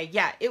Monday.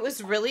 Yeah, it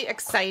was really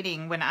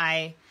exciting when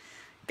I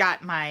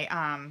got my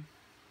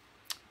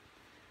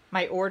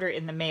my order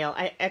in the mail.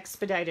 I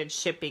expedited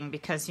shipping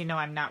because, you know,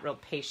 I'm not real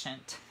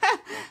patient.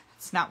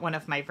 It's not one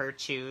of my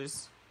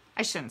virtues.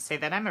 I shouldn't say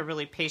that. I'm a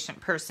really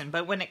patient person,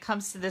 but when it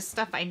comes to this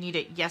stuff, I need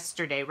it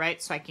yesterday,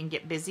 right? So I can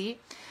get busy.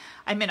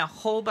 I'm in a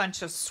whole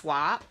bunch of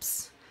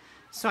swaps,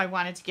 so I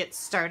wanted to get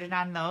started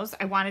on those.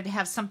 I wanted to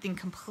have something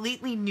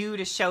completely new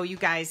to show you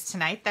guys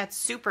tonight. That's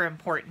super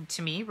important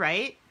to me,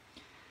 right?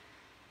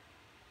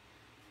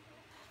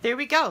 There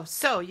we go.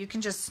 So you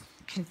can just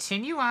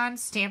continue on,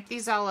 stamp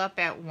these all up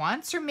at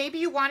once, or maybe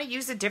you want to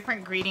use a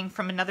different greeting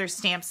from another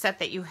stamp set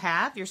that you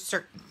have.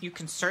 You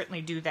can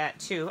certainly do that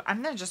too.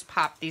 I'm going to just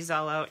pop these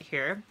all out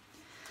here.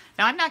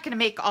 Now I'm not going to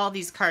make all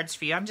these cards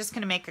for you. I'm just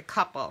going to make a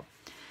couple,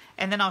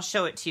 and then I'll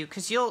show it to you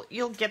because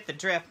you'll get the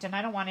drift, and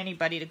I don't want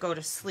anybody to go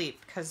to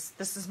sleep because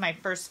this is my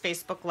first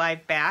Facebook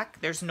Live back.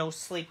 There's no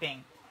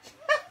sleeping.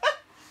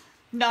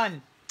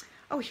 None.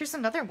 Oh, here's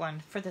another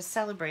one for the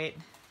Celebrate.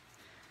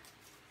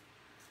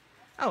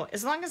 Oh,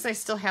 as long as I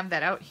still have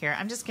that out here,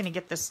 I'm just going to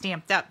get this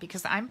stamped up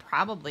because I'm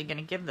probably going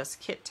to give this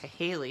kit to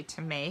Haley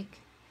to make.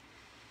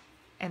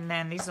 And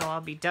then these will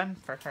all be done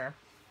for her.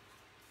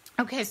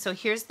 Okay, so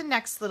here's the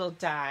next little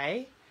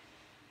die.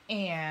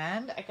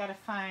 And I got to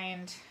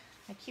find,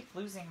 I keep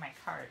losing my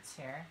cards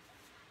here.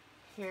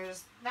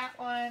 Here's that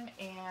one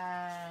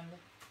and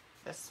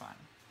this one.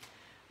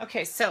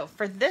 Okay, so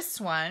for this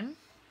one,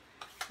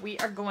 we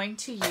are going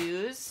to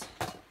use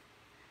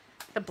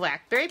the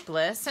Blackberry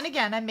Bliss. And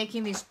again, I'm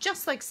making these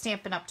just like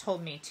Stampin' Up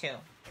told me to.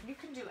 You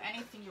can do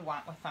anything you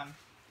want with them.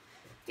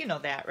 You know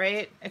that,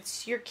 right?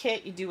 It's your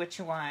kit. You do what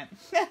you want.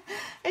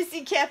 I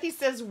see Kathy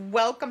says,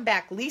 welcome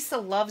back. Lisa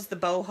loves the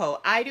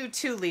boho. I do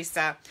too,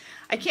 Lisa.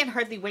 I can't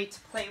hardly wait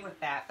to play with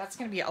that. That's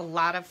going to be a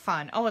lot of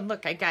fun. Oh, and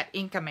look, I got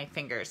ink on my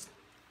fingers.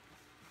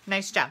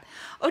 Nice job.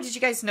 Oh, did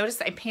you guys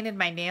notice I painted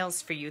my nails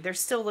for you? They're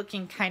still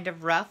looking kind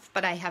of rough,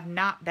 but I have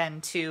not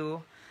been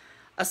to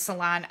a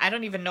salon. I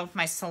don't even know if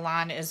my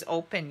salon is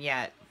open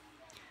yet,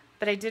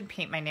 but I did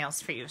paint my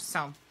nails for you.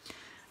 So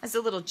I was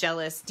a little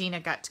jealous. Dina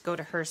got to go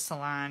to her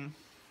salon.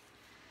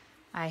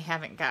 I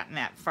haven't gotten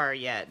that far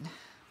yet.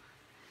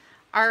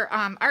 Our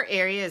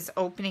area is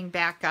opening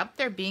back up.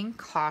 They're being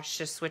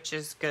cautious, which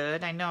is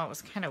good. I know it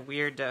was kind of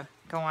weird to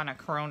go on a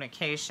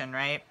Corona-cation,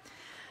 right?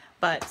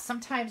 But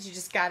sometimes you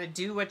just got to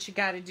do what you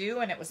got to do,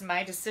 and it was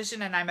my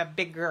decision, and I'm a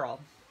big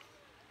girl.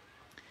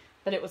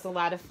 But it was a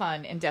lot of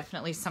fun and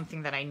definitely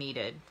something that I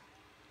needed.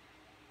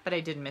 But I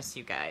did miss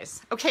you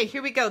guys. Okay,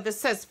 here we go. This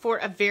says, for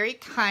a very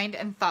kind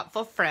and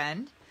thoughtful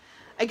friend.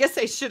 I guess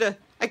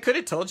I could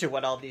have told you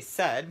what all these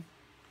said.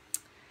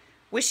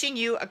 Wishing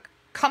you a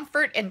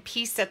comfort and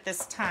peace at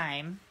this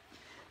time.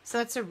 So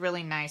that's a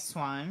really nice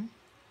one.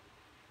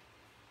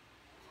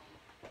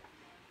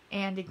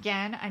 And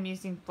again, I'm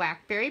using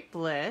Blackberry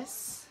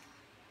Bliss.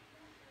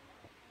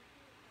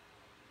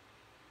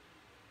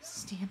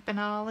 stamping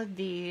all of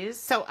these.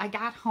 So I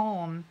got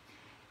home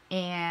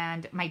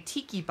and my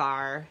tiki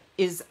bar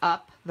is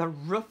up. The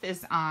roof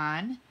is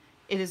on.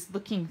 It is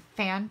looking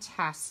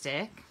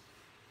fantastic.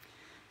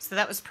 So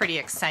that was pretty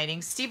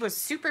exciting. Steve was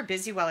super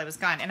busy while I was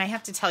gone. And I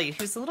have to tell you,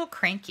 he was a little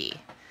cranky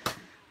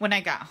when I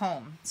got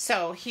home.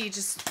 So he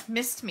just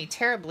missed me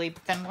terribly.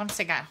 But then once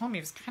I got home, he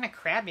was kind of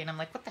crabby. And I'm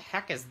like, what the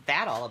heck is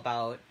that all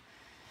about?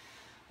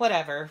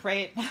 Whatever,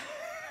 right?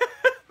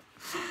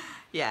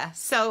 Yeah,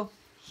 so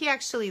he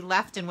actually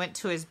left and went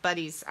to his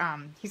buddy's,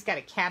 he's got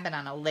a cabin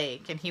on a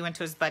lake, and he went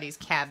to his buddy's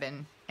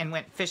cabin and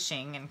went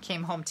fishing and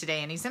came home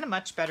today, and he's in a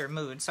much better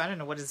mood, so I don't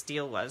know what his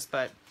deal was,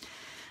 but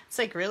it's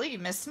like, really? You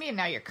missed me and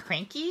now you're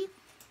cranky?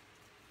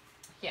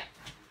 Yeah.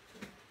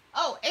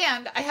 Oh,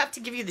 and I have to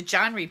give you the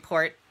John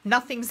report.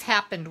 Nothing's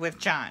happened with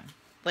John.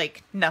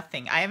 Like,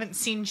 nothing. I haven't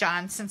seen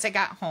John since I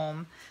got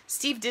home.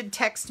 Steve did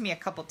text me a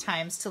couple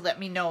times to let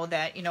me know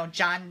that, you know,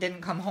 John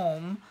didn't come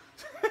home.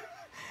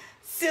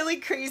 Silly,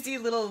 crazy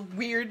little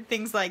weird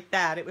things like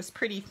that. It was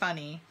pretty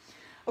funny.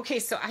 Okay,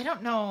 so I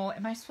don't know.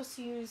 Am I supposed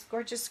to use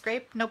Gorgeous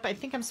Grape? Nope, I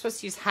think I'm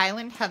supposed to use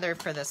Highland Heather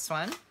for this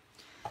one.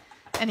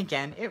 And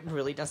again, it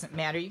really doesn't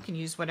matter. You can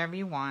use whatever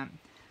you want.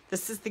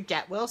 This is the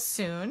Get Well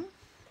Soon.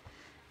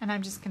 And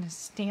I'm just going to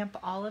stamp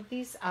all of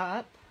these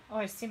up. Oh,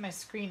 I see my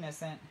screen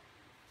isn't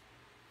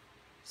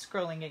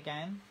scrolling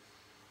again.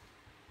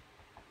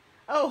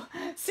 Oh,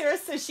 Sarah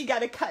says she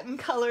got a cut and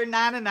color.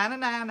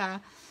 Na.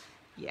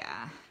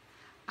 Yeah.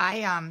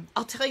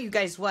 I'll tell you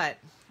guys what,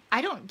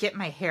 I don't get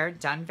my hair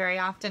done very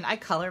often. I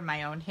color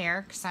my own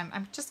hair because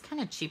I'm just kind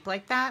of cheap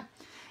like that.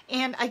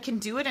 And I can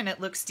do it and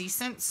it looks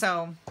decent,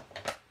 so,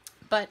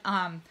 but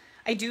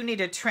I do need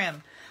a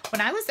trim.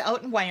 When I was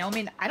out in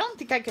Wyoming, I don't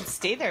think I could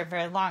stay there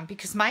very long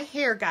because my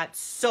hair got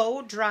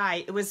so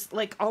dry. It was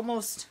like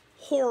almost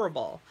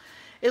horrible.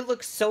 It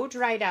looked so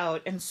dried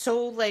out and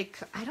so like,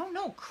 I don't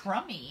know,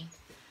 crummy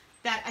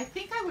that I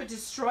think I would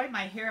destroy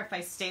my hair if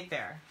I stayed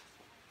there.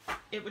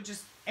 It would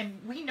just, and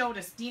we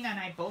noticed, Dina and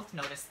I both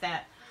noticed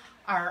that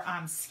our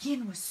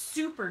skin was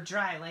super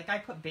dry. Like I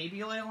put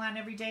baby oil on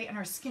every day and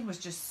our skin was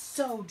just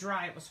so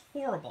dry. It was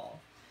horrible.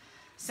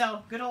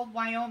 So good old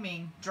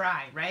Wyoming,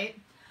 dry, right?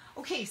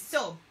 Okay,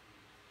 so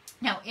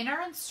now in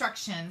our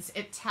instructions,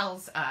 it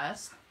tells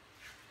us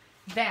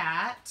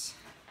that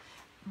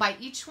by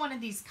each one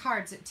of these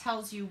cards, it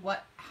tells you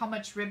how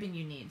much ribbon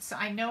you need. So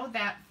I know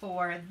that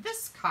for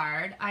this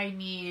card, I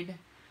need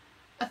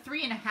a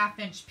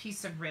 3.5-inch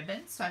piece of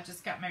ribbon. So I've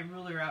just got my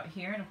ruler out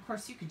here. And of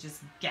course you could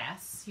just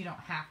guess. You don't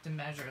have to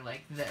measure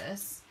like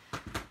this.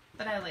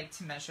 But I like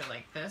to measure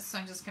like this. So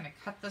I'm just going to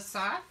cut this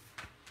off.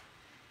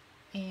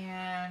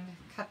 And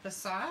cut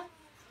this off.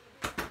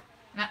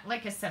 Now,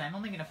 like I said, I'm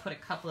only going to put a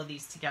couple of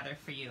these together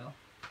for you.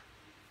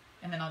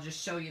 And then I'll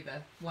just show you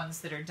the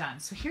ones that are done.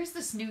 So here's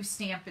this new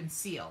stamp and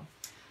seal.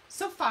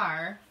 So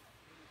far,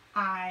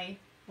 I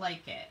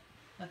like it.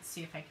 Let's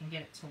see if I can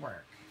get it to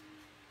work.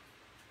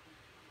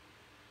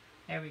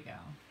 There we go.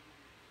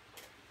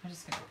 I'm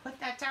just going to put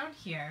that down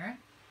here.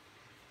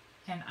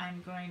 And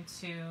I'm going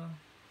to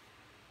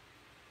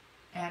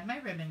add my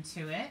ribbon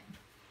to it.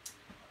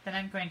 Then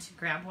I'm going to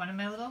grab one of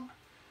my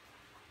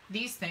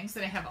these things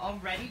that I have all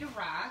ready to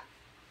rock.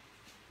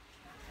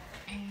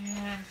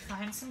 And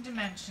find some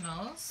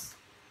dimensionals.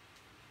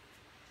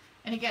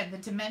 And again, the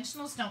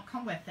dimensionals don't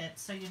come with it,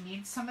 so you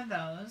need some of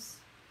those.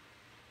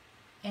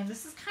 And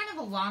this is kind of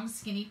a long,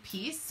 skinny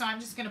piece, so I'm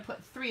just going to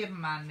put 3 of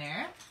them on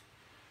there.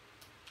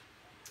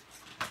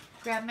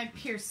 Grab my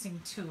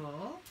piercing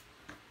tool.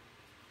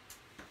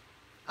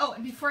 Oh,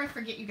 and before I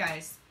forget, you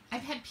guys,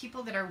 I've had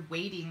people that are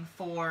waiting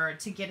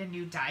to get a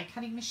new die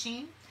cutting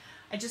machine.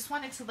 I just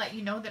wanted to let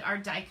you know that our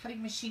die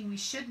cutting machine, we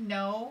should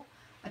know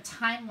a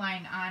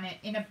timeline on it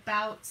in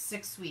about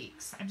 6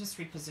 weeks. I'm just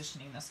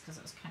repositioning this because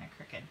it was kind of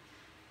crooked.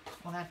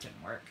 Well, that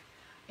didn't work.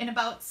 In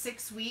about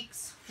 6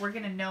 weeks, we're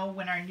going to know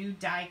when our new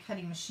die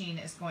cutting machine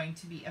is going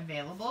to be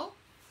available.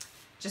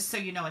 Just so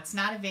you know, it's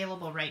not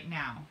available right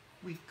now.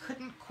 We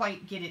couldn't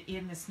quite get it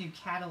in this new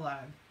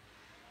catalog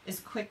as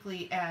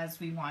quickly as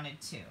we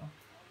wanted to.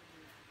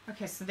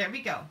 Okay, so there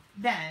we go.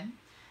 Then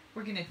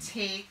we're going to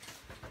take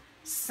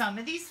some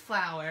of these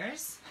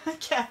flowers.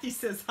 Kathy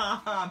says,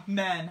 haha,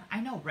 men. I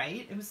know,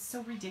 right? It was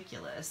so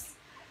ridiculous.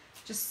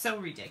 Just so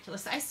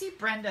ridiculous. I see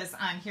Brenda's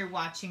on here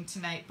watching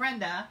tonight.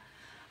 Brenda,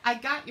 I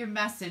got your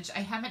message. I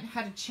haven't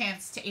had a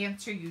chance to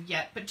answer you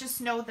yet, but just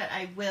know that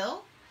I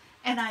will,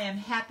 and I am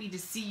happy to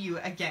see you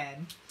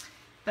again.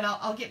 But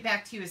I'll get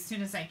back to you as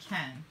soon as I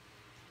can.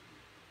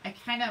 I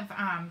kind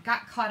of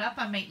got caught up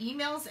on my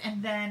emails,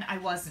 and then I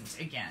wasn't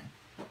again.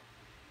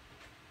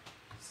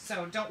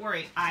 So don't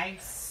worry. I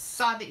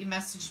saw that you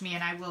messaged me,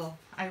 and I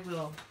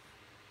will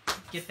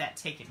get that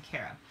taken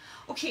care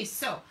of. Okay,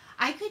 so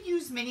I could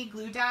use mini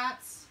glue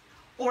dots,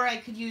 or I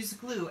could use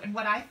glue. And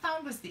what I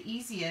found was the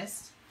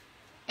easiest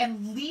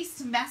and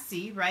least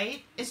messy,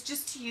 right, is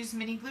just to use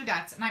mini glue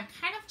dots. And I'm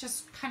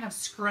kind of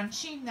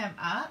scrunching them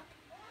up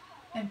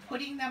and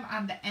putting them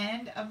on the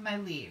end of my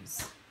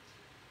leaves.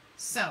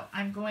 So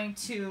I'm going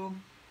to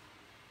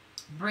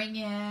bring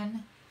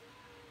in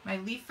my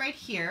leaf right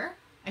here.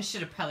 I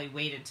should have probably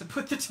waited to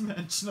put the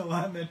dimensional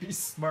on. That'd be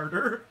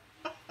smarter.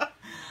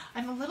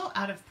 I'm a little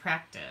out of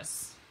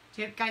practice.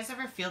 Do you guys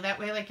ever feel that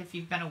way? Like if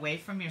you've been away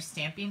from your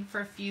stamping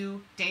for a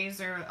few days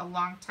or a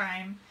long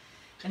time,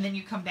 and then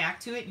you come back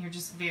to it and you're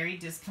just very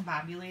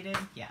discombobulated?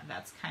 Yeah,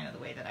 that's kind of the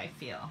way that I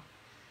feel.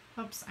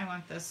 Oops, I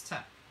want this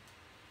to...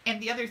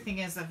 And the other thing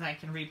is that I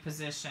can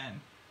reposition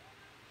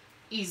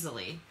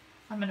easily.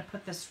 I'm going to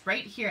put this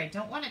right here. I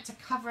don't want it to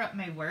cover up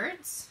my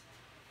words.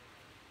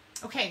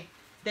 Okay,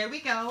 there we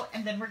go.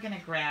 And then we're going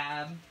to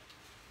grab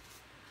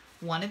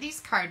one of these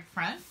card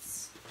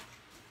fronts.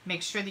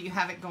 Make sure that you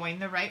have it going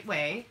the right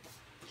way.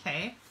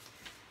 Okay,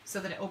 so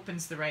that it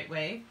opens the right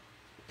way.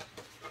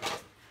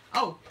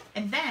 Oh,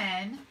 and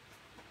then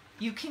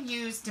you can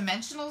use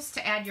dimensionals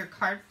to add your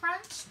card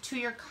front to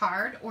your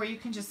card, or you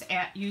can just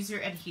use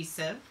your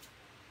adhesive.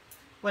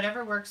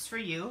 Whatever works for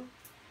you.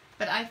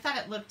 But I thought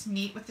it looked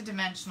neat with the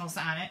dimensionals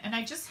on it, and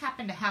I just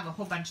happen to have a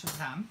whole bunch of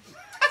them.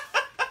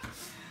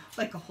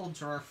 Like a whole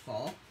drawer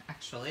full,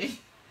 actually.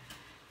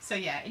 So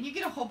yeah, and you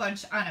get a whole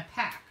bunch on a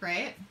pack,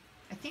 right?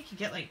 I think you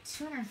get like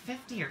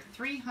 250 or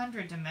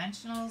 300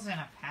 dimensionals in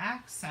a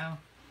pack, so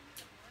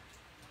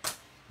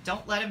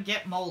don't let them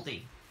get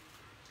moldy.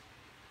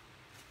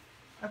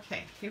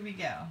 Okay, here we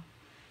go.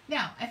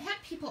 Now, I've had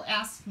people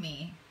ask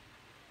me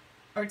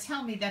or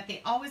tell me that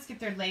they always get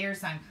their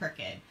layers on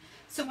crooked.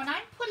 So when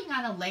I'm putting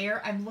on a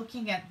layer, I'm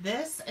looking at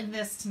this and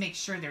this to make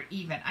sure they're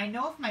even. I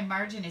know if my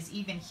margin is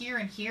even here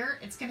and here,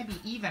 it's going to be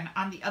even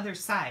on the other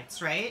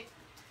sides, right?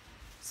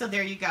 So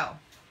there you go.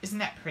 Isn't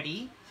that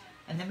pretty?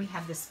 And then we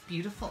have this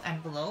beautiful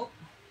envelope.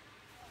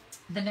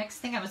 The next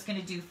thing I was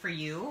going to do for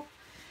you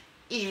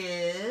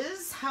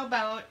is, how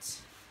about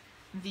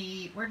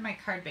the, where'd my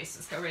card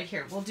bases go? Right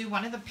here. We'll do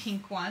one of the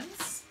pink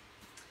ones.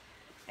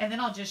 And then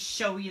I'll just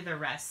show you the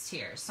rest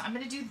here. So I'm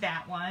going to do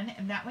that one.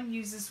 And that one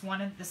uses one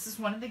of, this is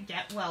one of the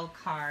Get Well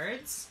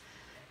cards.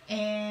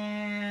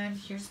 And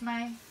here's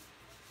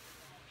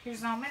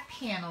all my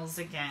panels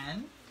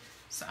again.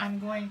 So I'm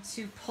going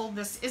to pull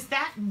this. Is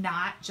that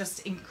not just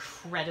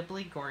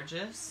incredibly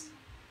gorgeous?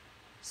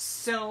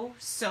 So,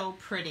 so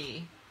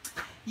pretty.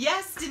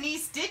 Yes,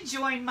 Denise did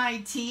join my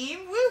team.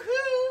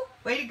 Woohoo!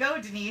 Way to go,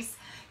 Denise.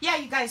 Yeah,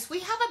 you guys,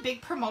 we have a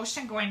big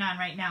promotion going on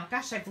right now.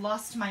 Gosh, I've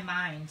lost my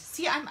mind.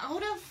 See, I'm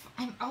out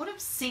of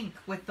sync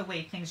with the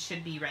way things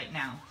should be right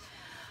now.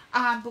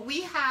 But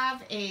we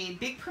have a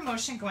big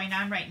promotion going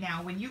on right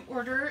now. When you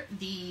order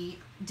the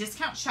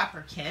discount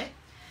shopper kit,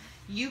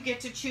 you get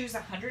to choose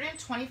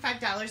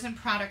 $125 in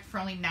product for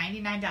only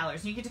 $99.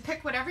 And you get to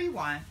pick whatever you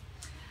want.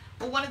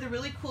 But one of the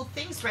really cool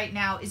things right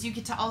now is you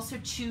get to also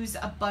choose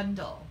a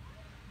bundle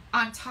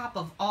on top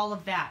of all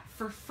of that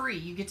for free.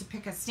 You get to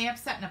pick a stamp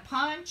set and a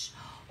punch,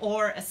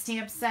 or a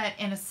stamp set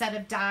and a set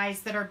of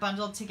dies that are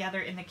bundled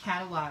together in the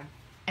catalog.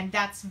 And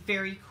that's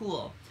very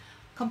cool.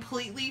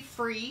 Completely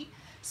free.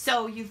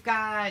 So you've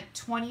got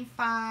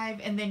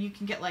 $25, and then you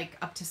can get like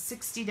up to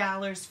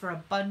 $60 for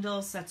a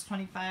bundle. So that's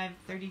 $25,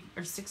 $30,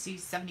 or $60,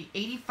 $70,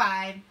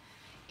 $85.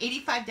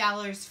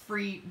 $85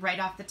 free right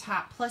off the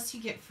top. Plus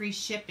you get free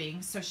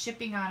shipping. So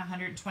shipping on a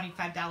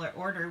 $125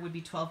 order would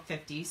be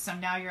 $12.50. So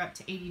now you're up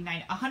to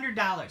 $89,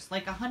 $100,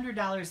 like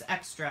 $100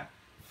 extra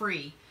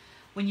free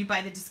when you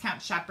buy the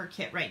discount shopper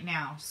kit right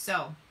now.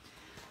 So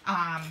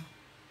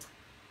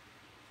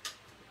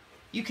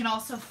you can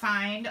also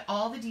find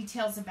all the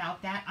details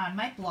about that on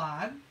my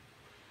blog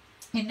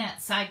in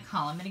that side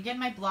column. And again,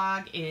 my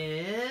blog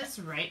is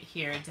right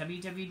here,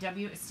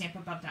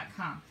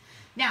 www.stampabove.com.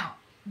 Now,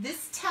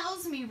 this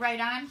tells me right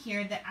on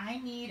here that I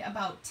need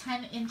about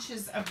 10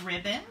 inches of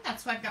ribbon.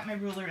 That's why I've got my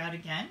ruler out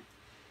again.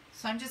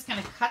 So I'm just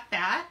going to cut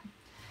that.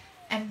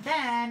 And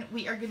then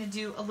we are going to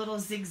do a little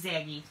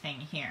zigzaggy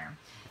thing here.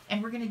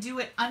 And we're going to do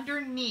it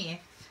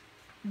underneath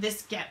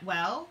this Get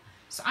Well.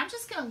 So I'm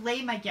just going to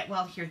lay my Get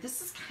Well here.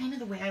 This is kind of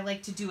the way I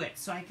like to do it.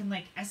 So I can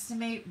like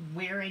estimate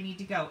where I need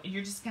to go. And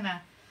you're just going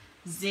to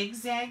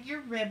zigzag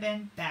your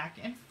ribbon back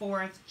and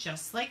forth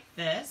just like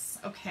this.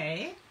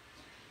 Okay.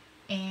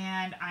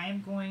 And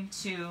I'm going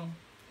to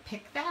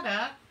pick that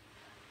up.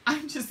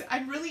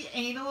 I'm really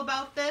anal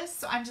about this.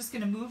 So I'm just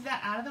going to move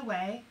that out of the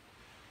way.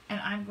 And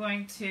I'm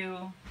going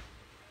to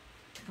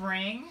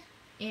bring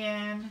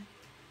in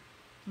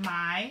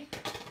my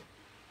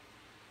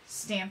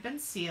stamp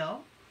and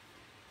seal.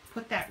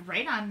 Put that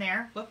right on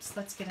there. Whoops,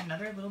 let's get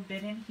another little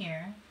bit in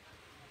here.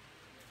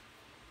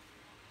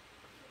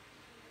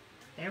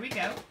 There we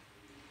go.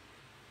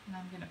 And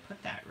I'm going to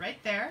put that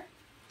right there.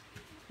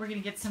 We're going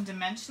to get some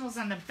dimensionals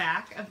on the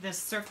back of this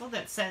circle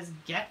that says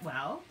Get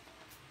Well.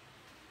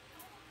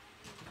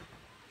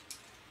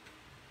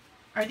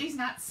 Are these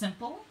not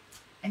simple?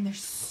 And they're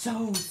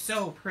so,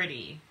 so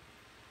pretty.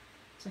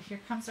 So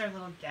here comes our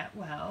little Get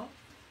Well.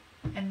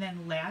 And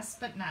then last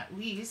but not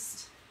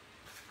least,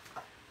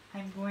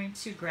 I'm going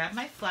to grab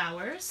my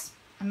flowers.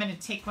 I'm going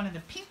to take one of the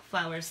pink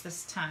flowers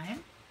this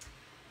time.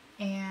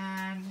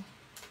 And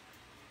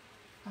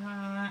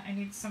I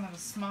need some of the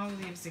small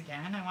leaves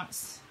again. I want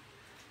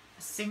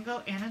a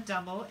single and a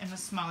double in the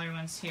smaller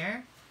ones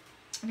here.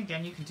 And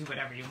again, you can do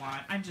whatever you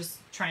want. I'm just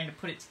trying to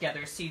put it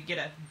together so you get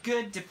a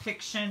good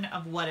depiction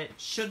of what it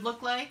should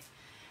look like.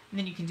 And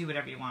then you can do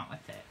whatever you want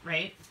with it,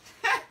 right?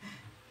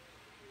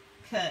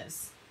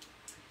 Because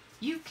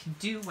you can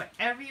do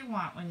whatever you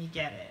want when you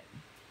get it.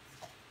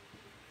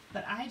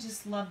 But I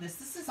just love this.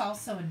 This is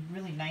also a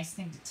really nice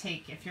thing to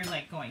take if you're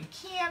like going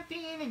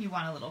camping and you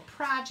want a little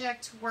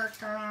project to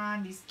work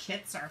on. These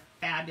kits are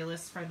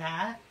fabulous for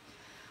that.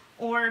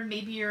 Or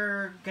maybe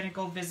you're going to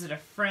go visit a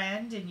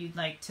friend and you'd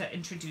like to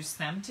introduce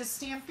them to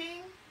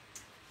stamping.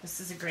 This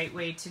is a great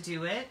way to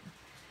do it,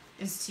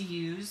 is to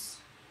use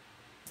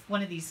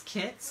one of these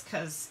kits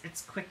because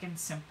it's quick and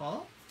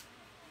simple.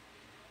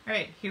 All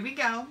right, here we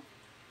go.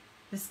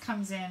 This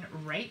comes in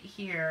right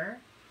here.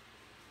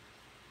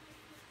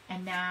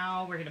 And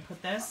now we're going to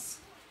put this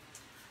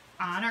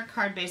on our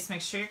card base.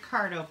 Make sure your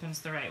card opens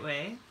the right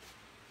way.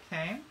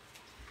 Okay.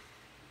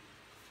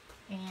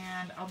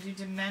 And I'll do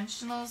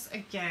dimensionals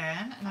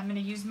again. And I'm going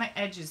to use my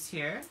edges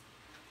here.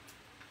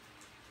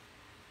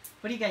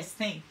 What do you guys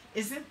think?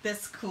 Isn't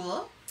this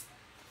cool?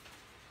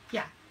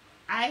 Yeah.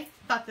 I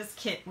thought this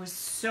kit was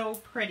so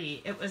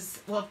pretty. It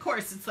was, well, of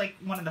course, it's like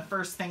one of the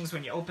first things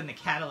when you open the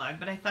catalog.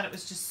 But I thought it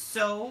was just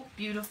so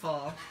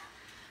beautiful.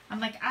 I'm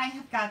like, I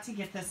have got to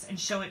get this and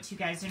show it to you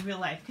guys in real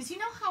life. Because you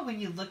know how when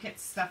you look at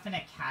stuff in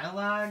a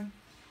catalog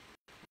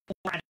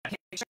or a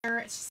picture,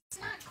 it's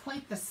just not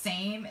quite the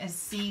same as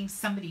seeing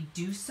somebody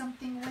do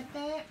something with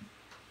it.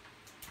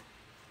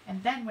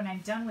 And then when I'm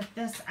done with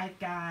this, I've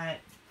got,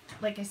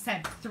 like I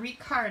said, 3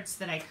 cards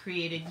that I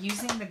created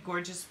using the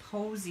gorgeous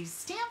POSIES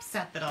stamp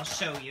set that I'll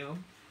show you.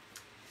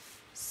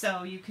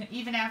 So you can,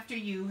 even after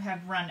you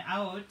have run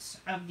out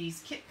of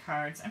these kit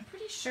cards, I'm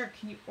pretty sure,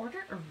 can you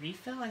order a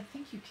refill? I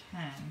think you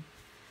can.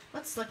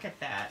 Let's look at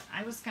that.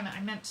 I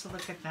meant to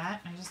look at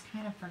that, and I just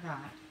kind of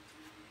forgot.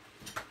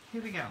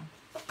 Here we go.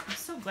 I'm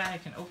so glad I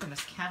can open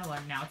this catalog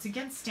now. It's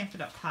against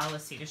Stampin' Up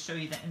policy to show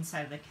you the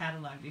inside of the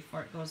catalog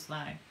before it goes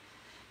live.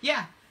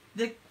 Yeah,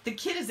 the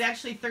kit is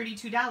actually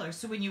 $32,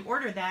 so when you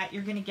order that,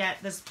 you're going to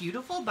get this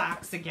beautiful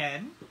box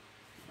again.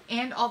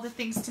 And all the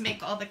things to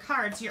make all the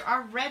cards, you're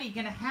already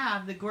going to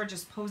have the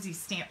gorgeous POSIES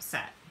stamp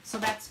set. So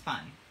that's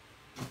fun.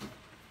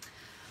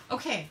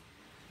 Okay,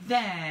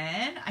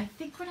 then I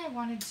think what I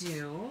want to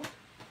do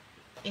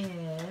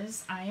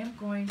is I am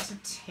going to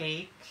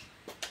take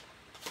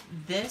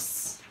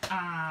this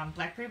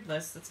Blackberry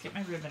Bliss. Let's get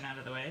my ribbon out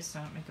of the way so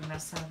I don't make a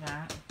mess out of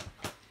that.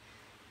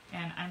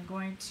 And I'm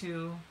going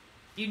to,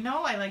 you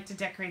know I like to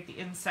decorate the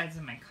insides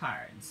of my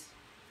cards.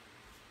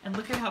 And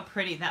look at how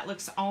pretty. That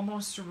looks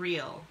almost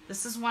real.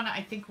 This is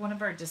I think one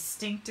of our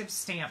distinctive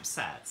stamp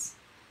sets.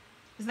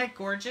 Isn't that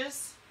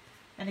gorgeous?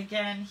 And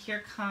again,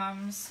 here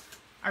comes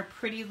our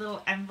pretty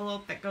little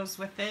envelope that goes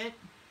with it.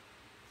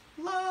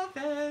 Love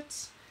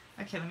it.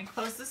 Okay, let me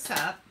close this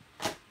up.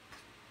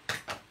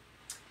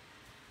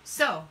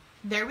 So,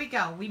 there we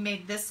go. We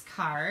made this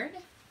card.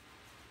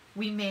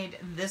 We made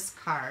this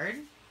card.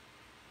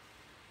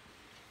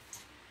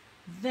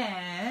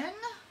 Then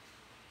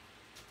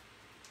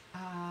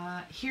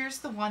here's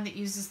the one that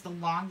uses the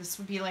long, this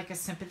would be like a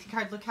sympathy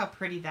card. Look how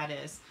pretty that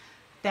is.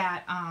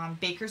 That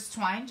baker's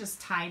twine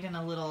just tied in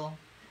a little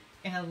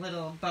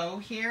bow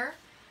here.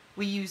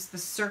 We use the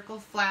circle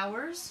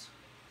flowers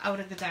out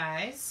of the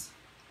dies.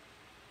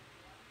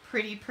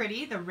 Pretty,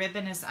 pretty. The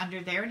ribbon is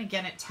under there, and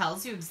again, it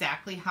tells you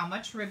exactly how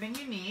much ribbon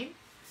you need.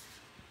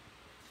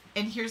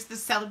 And here's the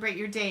Celebrate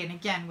Your Day, and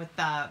again, with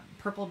the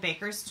purple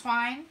baker's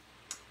twine,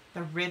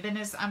 the ribbon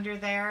is under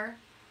there.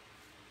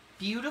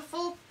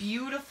 Beautiful,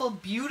 beautiful,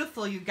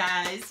 beautiful, you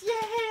guys. Yay,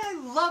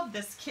 I love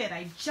this kit.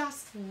 I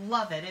just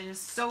love it. It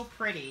is so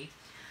pretty.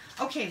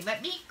 Okay,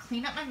 let me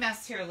clean up my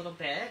mess here a little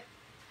bit.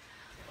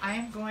 I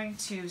am going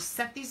to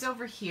set these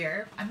over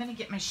here. I'm going to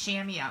get my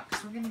chamois out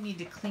because we're going to need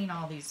to clean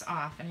all these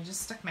off. And I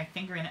just stuck my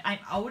finger in it. I'm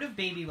out of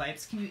baby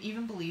wipes. Can you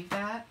even believe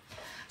that?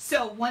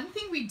 So one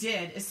thing we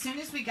did, as soon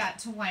as we got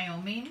to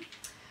Wyoming,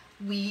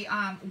 we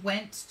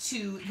went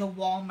to the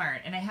Walmart,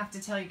 and I have to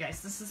tell you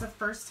guys, this is the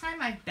first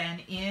time I've been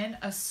in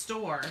a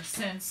store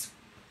since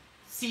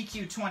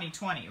CQ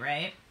 2020,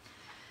 right?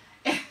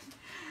 And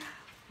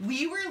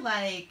we were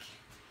like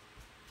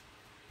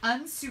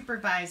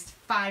unsupervised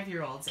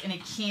 5-year-olds in a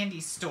candy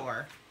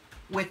store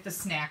with the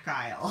snack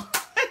aisle.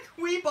 Like,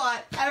 we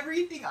bought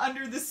everything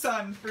under the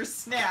sun for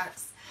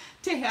snacks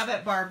to have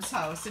at Barb's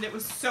house, and it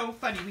was so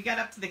funny. We got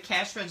up to the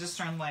cash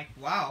register, and I'm like,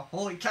 wow,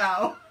 holy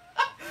cow.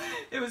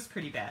 It was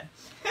pretty bad.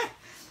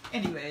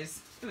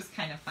 Anyways, it was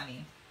kind of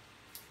funny.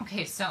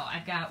 Okay, so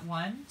I've got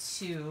 1,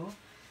 2,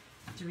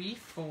 3,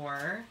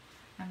 4.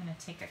 I'm going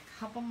to take a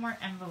couple more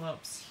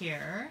envelopes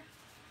here.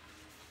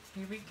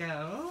 Here we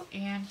go,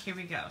 and here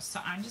we go. So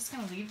I'm just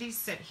going to leave these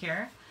sit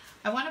here.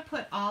 I want to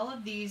put all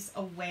of these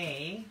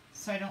away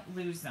so I don't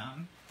lose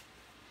them.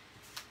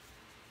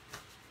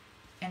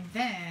 And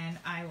then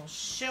I will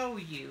show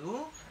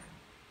you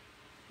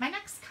my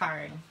next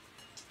card.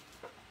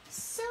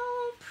 So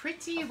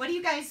pretty. What are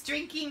you guys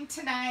drinking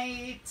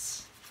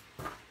tonight?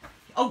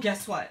 Oh,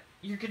 guess what?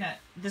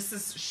 This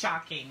is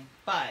shocking,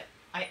 but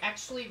I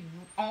actually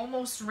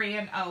almost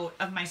ran out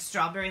of my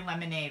strawberry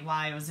lemonade while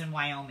I was in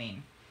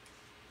Wyoming.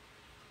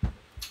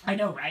 I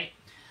know, right?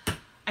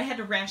 I had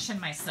to ration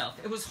myself.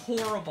 It was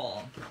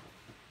horrible.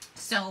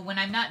 So when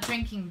I'm not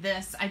drinking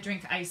this, I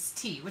drink iced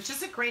tea, which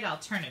is a great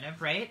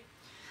alternative, right?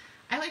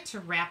 I like to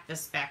wrap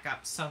this back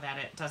up so that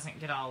it doesn't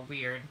get all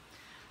weird.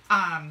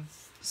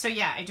 So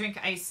yeah, I drink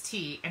iced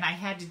tea, and I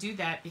had to do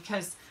that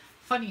because,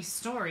 funny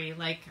story,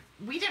 like,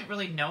 we didn't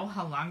really know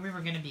how long we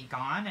were going to be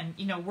gone, and,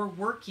 you know, we're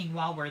working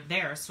while we're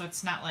there, so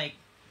it's not like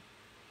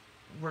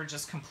we're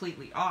just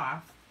completely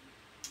off.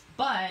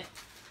 But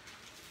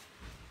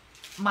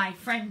my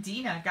friend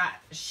Dina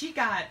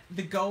got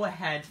the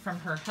go-ahead from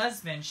her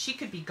husband. She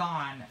could be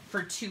gone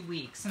for 2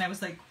 weeks. And I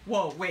was like,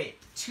 whoa, wait,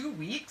 2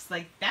 weeks?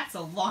 Like, that's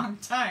a long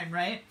time,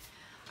 right?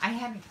 I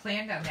hadn't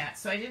planned on that,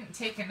 so I didn't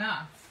take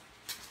enough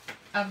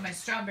of my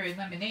strawberry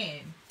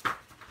lemonade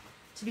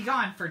to be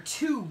gone for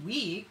 2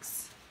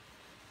 weeks.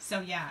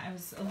 So yeah, I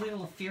was a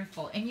little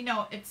fearful. And you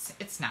know,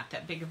 it's not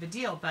that big of a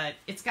deal, but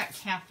it's got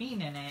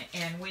caffeine in it.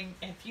 And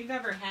if you've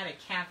ever had a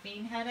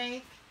caffeine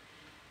headache,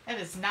 that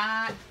is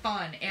not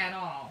fun at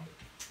all.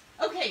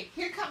 Okay,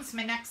 here comes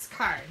my next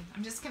card.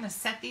 I'm just going to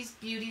set these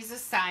beauties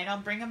aside. I'll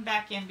bring them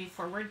back in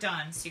before we're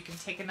done so you can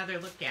take another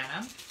look at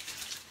them.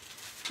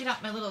 Get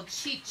out my little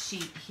cheat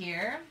sheet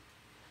here.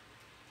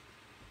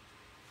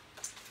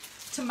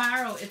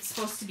 Tomorrow it's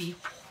supposed to be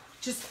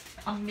just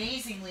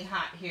amazingly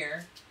hot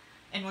here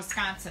in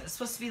Wisconsin. It's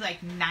supposed to be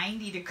like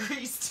 90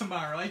 degrees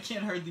tomorrow. I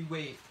can't hardly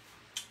wait.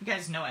 You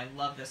guys know I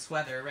love this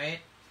weather, right?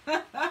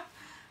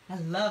 I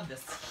love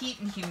this heat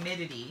and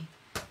humidity.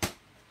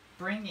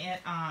 Bring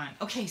it on.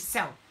 Okay,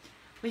 so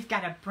we've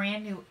got a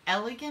brand new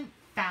elegant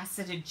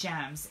faceted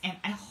gems, and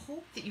I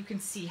hope that you can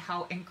see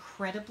how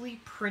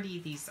incredibly pretty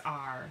these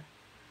are.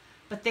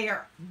 But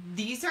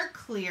these are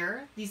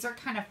clear, these are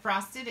kind of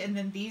frosted, and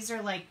then these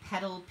are like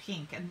petal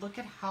pink, and look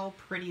at how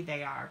pretty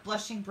they are.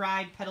 Blushing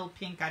Bride, petal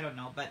pink, I don't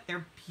know, but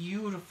they're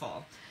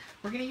beautiful.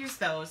 We're going to use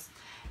those.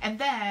 And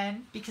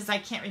then, because I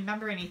can't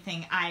remember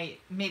anything, I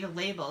made a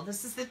label.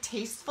 This is the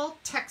Tasteful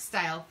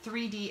Textile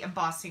 3D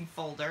embossing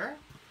folder.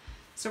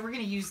 So we're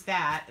going to use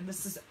that, and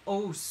this is,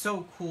 oh,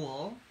 so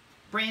cool.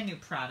 Brand new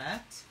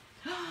product.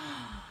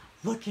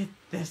 Look at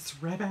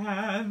this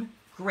ribbon.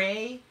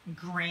 Gray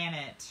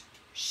granite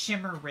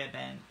shimmer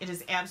ribbon. It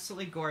is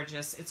absolutely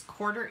gorgeous. It's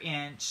 1/4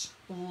 inch.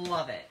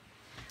 Love it.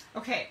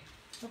 Okay.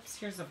 Oops,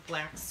 here's a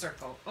black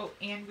circle. Oh,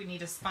 and we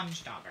need a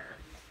sponge dauber.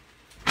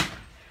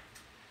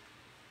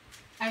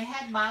 I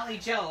had Molly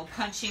Jo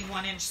punching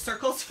 1-inch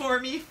circles for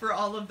me for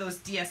all of those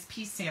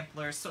DSP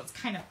samplers, so it's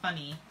kind of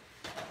funny.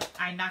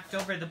 I knocked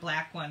over the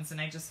black ones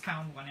and I just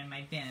found one in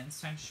my bin,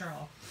 so I'm sure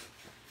I'll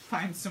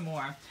find some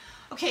more.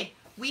 Okay,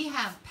 we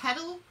have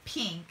petal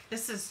pink.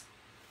 This is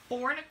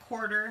 4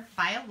 1/4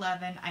 by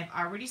 11. I've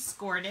already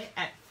scored it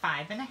at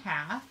 5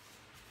 1/2.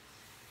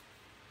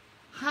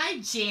 Hi,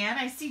 Jan.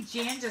 I see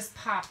Jan just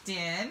popped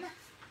in.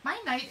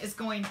 My night is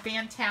going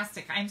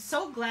fantastic. I'm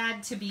so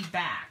glad to be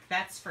back.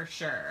 That's for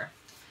sure.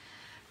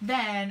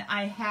 Then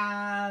I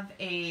have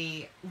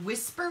a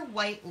Whisper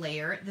White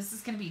layer. This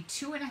is going to be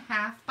 2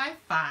 1/2 by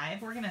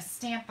 5. We're going to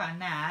stamp on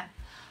that.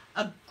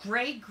 A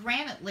gray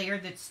granite layer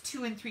that's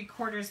 2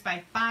 3/4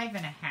 by 5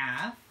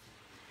 1/2.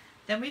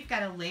 Then we've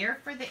got a layer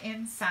for the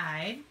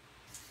inside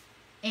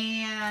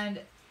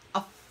and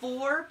a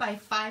 4 by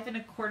 5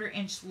 1/4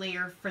 inch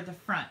layer for the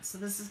front. So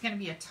this is going to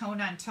be a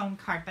tone-on-tone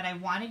card, but I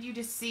wanted you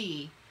to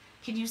see,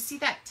 can you see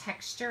that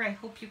texture? I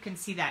hope you can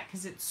see that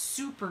because it's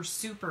super,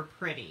 super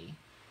pretty.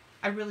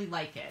 I really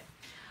like it.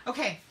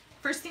 Okay,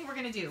 first thing we're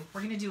going to do,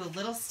 we're going to do a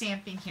little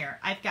stamping here.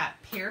 I've got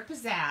Pear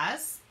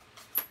Pizzazz,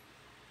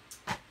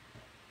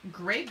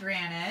 Gray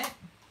Granite,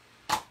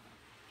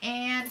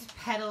 and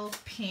Petal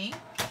Pink.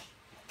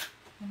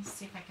 Let me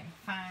see if I can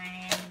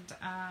find,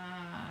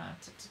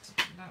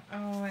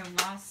 oh, I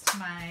lost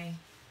my,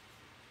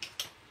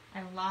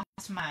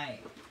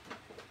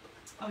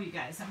 oh, you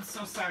guys, I'm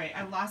so sorry.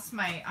 I lost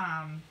my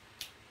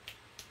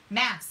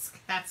mask.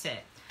 That's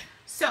it.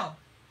 So,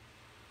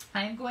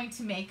 I'm going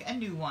to make a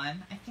new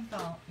one. I think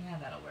yeah,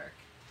 that'll work.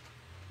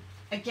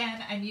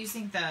 Again, I'm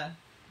using the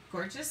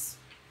gorgeous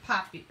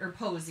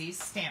POSIES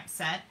stamp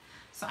set.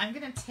 So I'm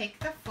going to take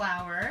the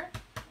flower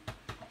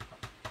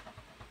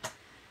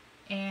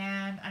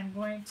and I'm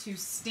going to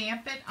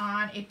stamp it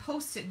on a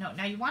Post-it note.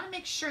 Now you want to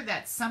make sure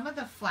that some of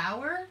the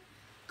flower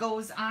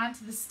goes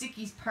onto the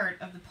sticky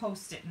part of the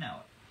Post-it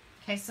note.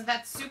 Okay, so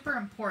that's super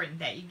important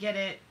that you get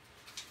it.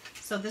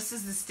 So this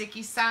is the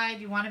sticky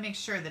side. You want to make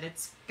sure that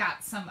it's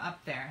got some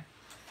up there.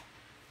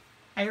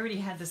 I already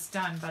had this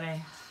done, but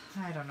I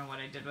don't know what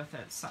I did with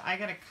it. So I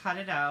got to cut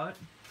it out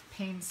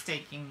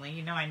painstakingly.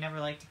 You know I never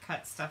like to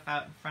cut stuff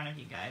out in front of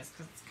you guys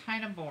because it's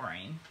kind of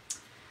boring.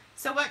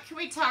 So what can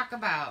we talk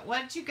about?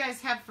 What did you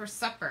guys have for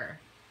supper?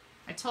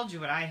 I told you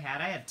what I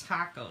had. I had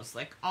tacos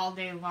like all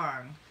day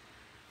long.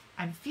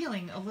 I'm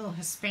feeling a little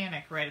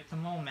Hispanic right at the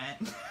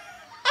moment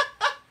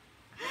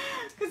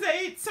because I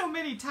ate so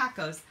many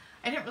tacos.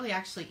 I didn't really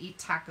actually eat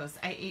tacos.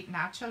 I ate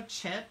nacho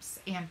chips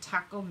and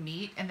taco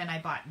meat, and then I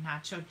bought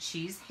nacho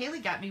cheese. Haley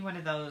got me one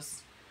of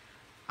those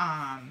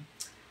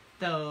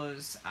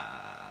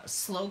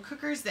slow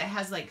cookers that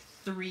has like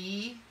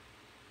 3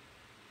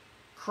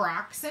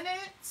 crocks in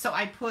it. So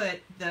I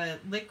put the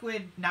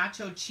liquid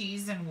nacho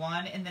cheese in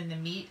one and then the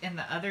meat in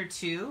the other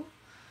 2.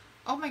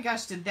 Oh my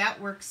gosh, did that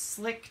work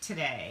slick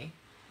today.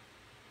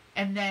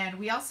 And then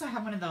we also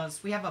have one of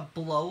those, we have a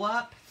blow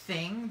up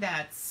thing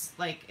that's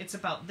like, it's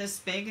about this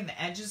big and the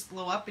edges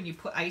blow up and you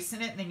put ice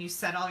in it and then you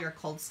set all your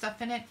cold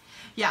stuff in it.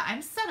 Yeah,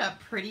 I'm set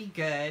up pretty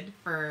good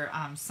for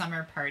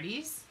summer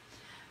parties.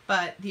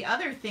 But the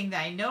other thing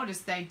that I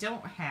noticed that I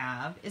don't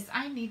have is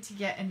I need to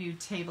get a new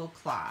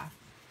tablecloth.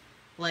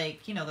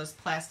 Like, you know, those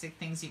plastic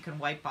things you can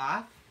wipe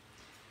off.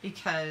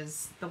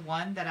 Because the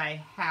one that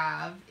I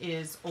have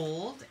is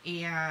old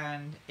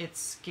and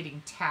it's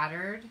getting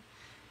tattered.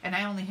 And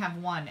I only have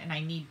one and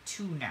I need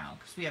 2 now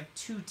because we have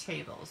 2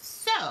 tables.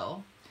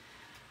 So,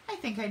 I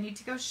think I need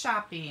to go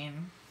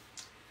shopping.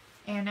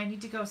 And I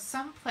need to go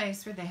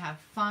someplace where they have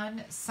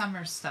fun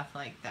summer stuff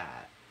like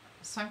that.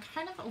 So I'm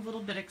kind of a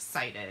little bit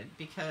excited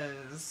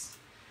because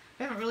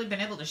we haven't really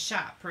been able to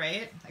shop,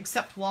 right?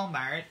 Except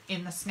Walmart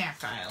in the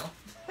snack aisle.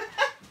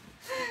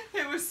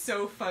 It was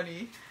so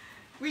funny.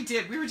 We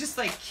did. We were just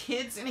like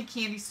kids in a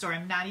candy store.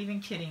 I'm not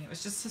even kidding. It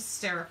was just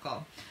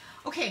hysterical.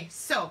 Okay,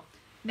 so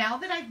now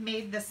that I've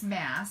made this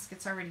mask,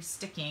 it's already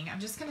sticking.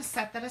 I'm just going to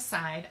set that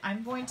aside.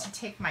 I'm going to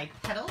take my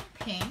Petal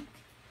Pink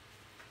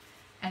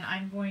and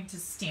I'm going to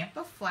stamp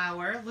a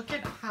flower. Look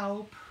at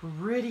how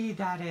pretty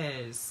that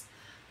is.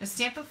 A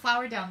stamp a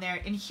flower down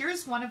there, and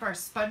here's one of our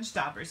sponge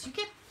daubers. You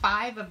get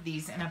 5 of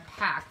these in a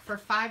pack for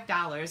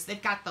 $5. They've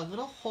got the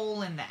little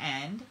hole in the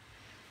end,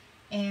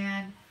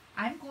 and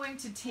I'm going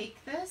to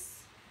take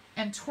this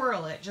and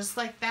twirl it just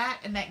like that,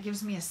 and that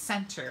gives me a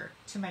center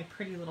to my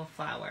pretty little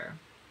flower.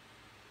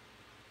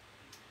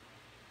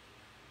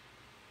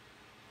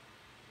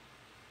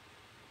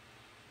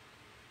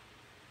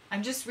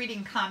 I'm just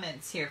reading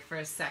comments here for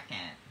a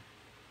second.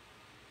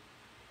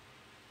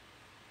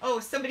 Oh,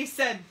 somebody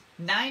said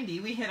 90.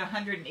 We hit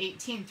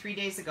 118 3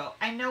 days ago.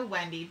 I know,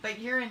 Wendy, but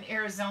you're in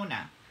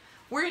Arizona.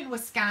 We're in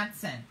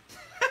Wisconsin.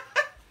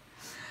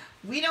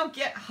 We don't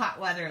get hot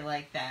weather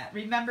like that.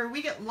 Remember,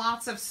 we get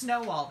lots of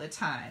snow all the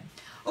time.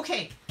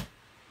 Okay,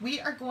 we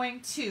are going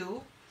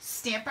to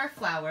stamp our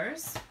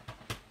flowers.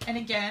 And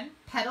again,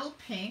 Petal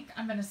Pink.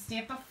 I'm going to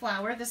stamp a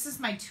flower. This is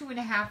my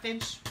 2.5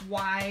 inch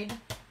wide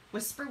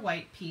Whisper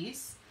White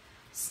piece.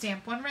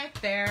 Stamp one right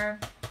there.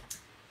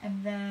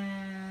 And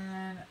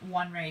then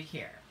one right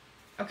here.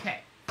 Okay.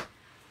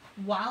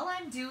 While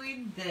I'm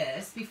doing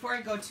this, before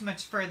I go too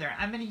much further,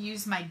 I'm going to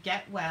use my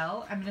Get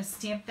Well. I'm going to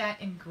stamp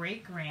that in gray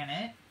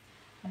granite.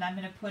 And I'm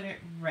going to put it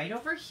right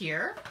over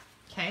here.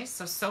 Okay,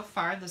 so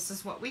far this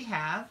is what we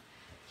have.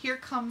 Here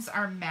comes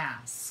our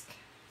mask.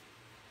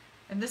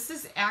 And this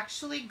is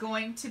actually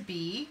going to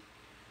be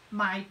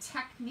my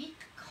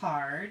technique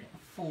card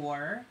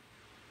for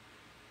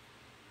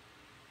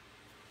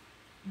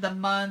the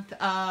month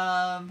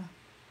of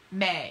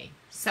May.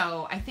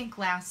 So I think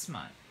last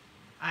month.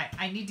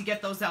 I need to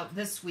get those out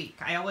this week.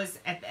 I always,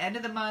 at the end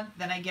of the month,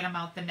 then I get them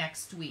out the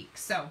next week.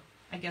 So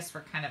I guess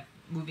we're kind of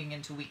moving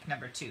into week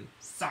number 2.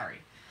 Sorry.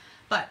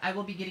 But I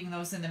will be getting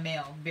those in the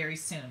mail very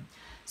soon.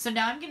 So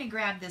now I'm going to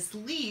grab this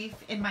leaf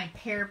in my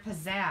Pear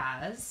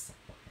Pizzazz,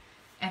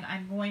 and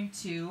I'm going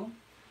to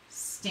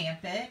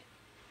stamp it.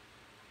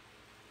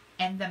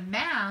 And the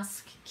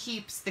mask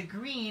keeps the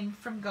green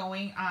from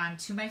going on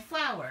to my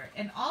flower.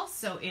 And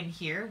also in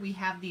here, we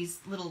have these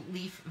little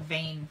leaf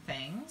vein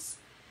things.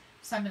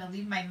 So I'm going to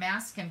leave my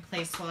mask in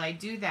place while I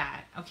do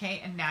that. Okay,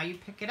 and now you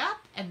pick it up,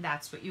 and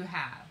that's what you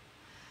have.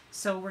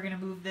 So we're going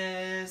to move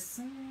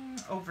this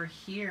over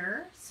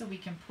here so we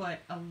can put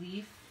a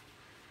leaf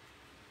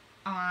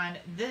on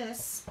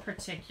this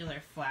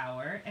particular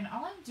flower. And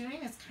all I'm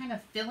doing is kind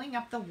of filling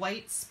up the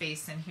white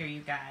space in here, you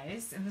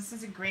guys. And this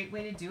is a great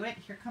way to do it.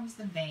 Here comes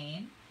the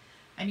vein.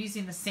 I'm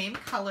using the same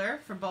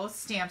color for both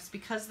stamps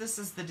because this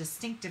is the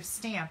distinctive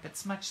stamp.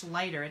 It's much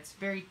lighter. It's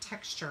very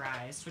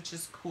texturized, which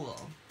is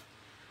cool.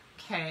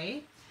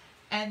 Okay.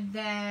 And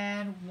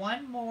then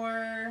one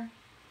more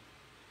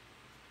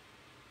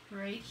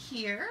right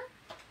here.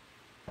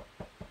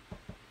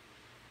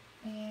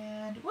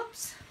 And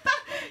whoops,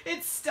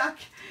 it's stuck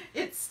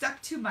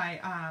to my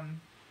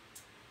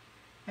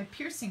my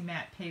piercing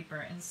mat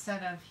paper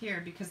instead of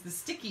here because the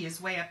sticky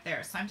is way up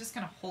there. So I'm just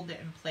going to hold it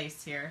in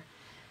place here.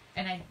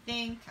 And I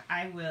think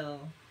I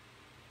will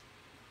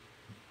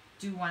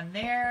do one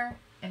there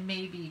and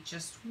maybe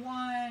just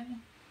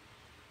one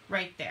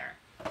right there.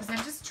 Because I'm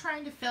just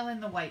trying to fill in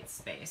the white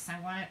space. I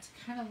want it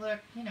to kind of look,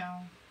 you know,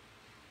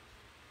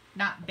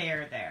 not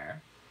bare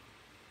there.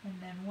 And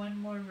then one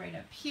more right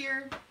up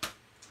here.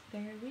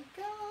 There we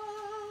go.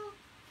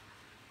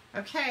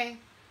 Okay.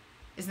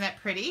 Isn't that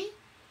pretty?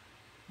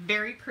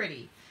 Very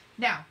pretty.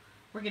 Now,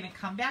 we're going to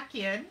come back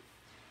in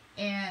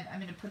and I'm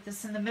going to put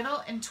this in the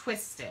middle and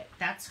twist it.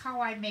 That's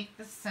how I make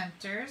the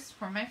centers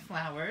for my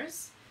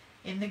flowers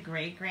in the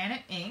gray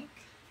granite ink.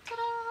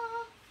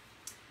 Ta-da!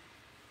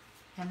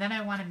 And then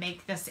I want to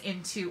make this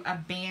into a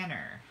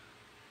banner.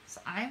 So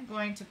I'm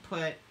going to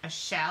put a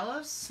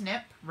shallow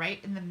snip right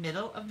in the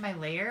middle of my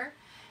layer,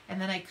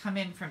 and then I come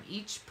in from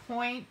each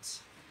point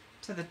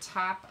to the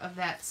top of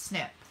that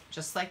snip,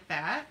 just like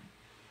that.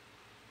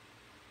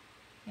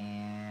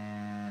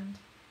 And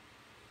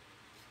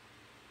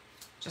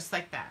just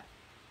like that.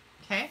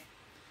 Okay?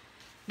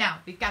 Now,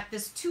 we've got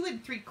this 2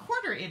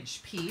 3/4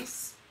 inch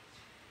piece.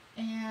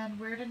 And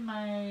where did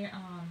my,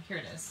 here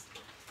it is.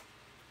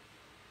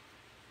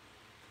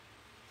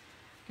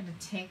 I'm going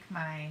to take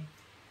my,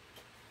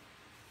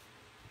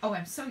 oh,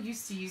 I'm so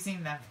used to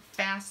using the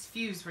fast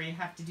fuse where you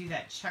have to do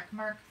that check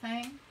mark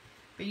thing.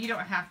 But you don't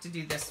have to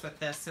do this with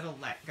this. It'll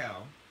let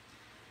go.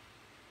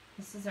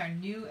 This is our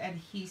new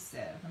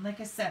adhesive. And like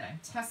I said, I'm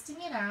testing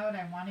it out.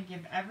 I want to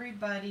give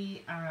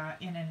everybody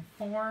an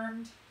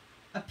informed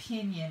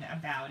opinion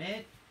about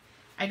it.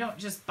 I don't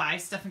just buy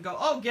stuff and go,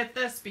 oh, get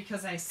this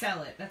because I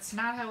sell it. That's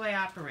not how I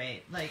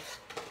operate. Like,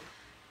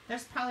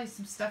 there's probably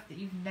some stuff that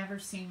you've never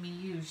seen me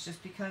use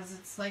just because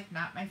it's like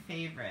not my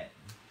favorite.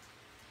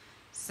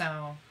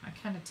 So I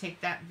kind of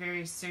take that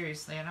very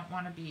seriously. I don't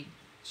want to be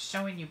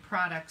showing you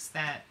products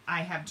that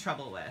I have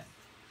trouble with.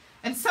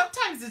 And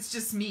sometimes it's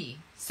just me.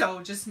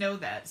 So just know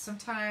that.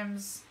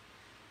 Sometimes,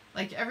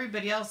 like,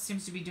 everybody else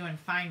seems to be doing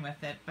fine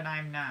with it, but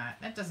I'm not.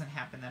 That doesn't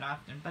happen that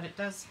often, but it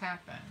does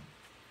happen.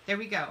 There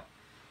we go.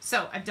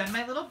 So I've done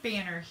my little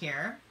banner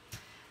here.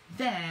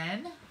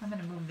 Then I'm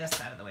going to move this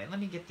out of the way. Let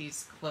me get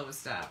these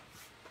closed up.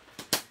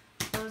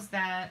 Close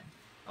that.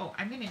 Oh,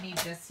 I'm going to need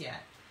this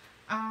yet.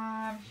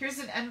 Here's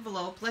an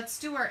envelope. Let's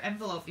do our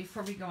envelope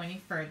before we go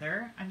any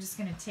further. I'm just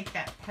going to take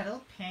that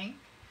petal pink.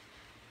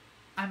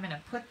 I'm going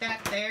to put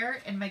that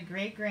there in my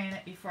gray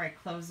granite before I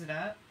close it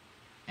up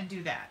and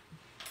do that.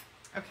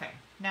 Okay,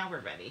 now we're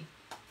ready.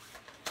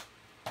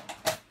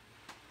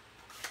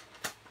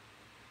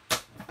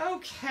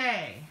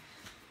 Okay.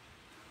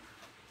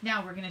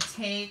 Now we're going to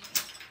take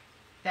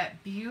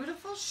that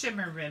beautiful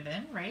shimmer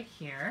ribbon right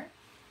here,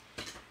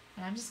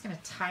 and I'm just going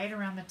to tie it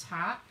around the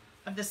top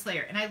of this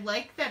layer. And I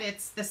like that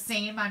it's the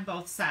same on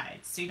both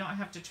sides, so you don't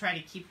have to try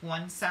to keep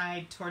one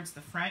side towards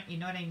the front. You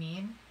know what I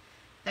mean?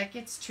 That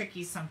gets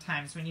tricky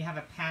sometimes when you have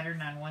a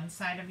pattern on one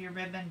side of your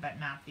ribbon but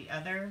not the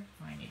other.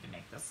 Oh, I need to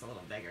make this a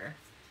little bigger.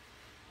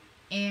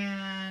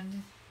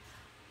 And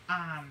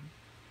I'm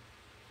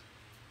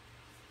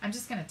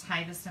just going to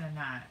tie this in a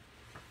knot.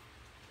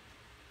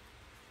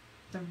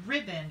 The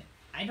ribbon,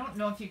 I don't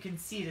know if you can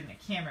see it in the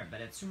camera, but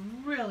it's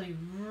really,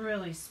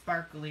 really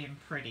sparkly and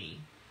pretty.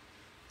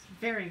 It's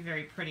very,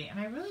 very pretty. And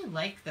I really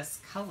like this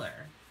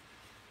color.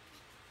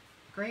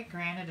 Gray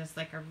granite is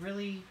like a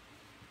really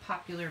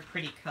popular,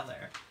 pretty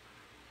color.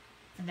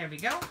 And there we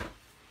go.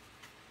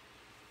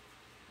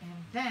 And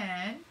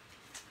then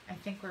I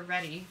think we're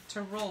ready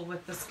to roll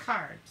with this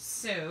card.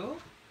 So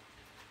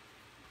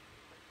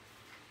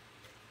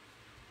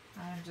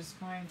I'm just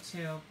going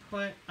to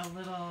put a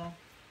little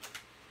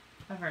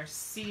of our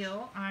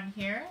seal on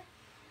here.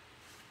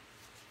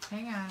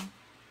 Hang on.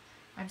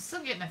 I'm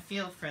still getting a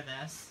feel for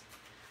this.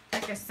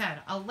 Like I said,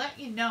 I'll let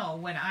you know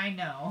when I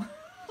know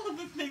all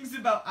the things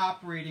about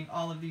operating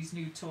all of these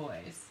new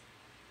toys.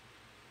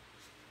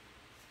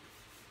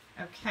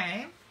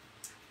 Okay.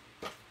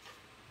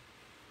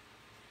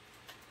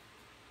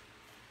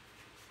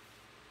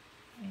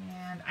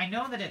 And I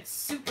know that it's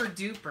super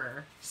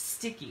duper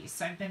sticky,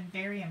 so I've been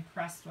very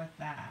impressed with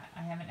that. I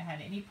haven't had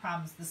any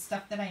problems. The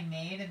stuff that I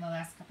made in the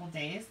last couple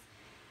days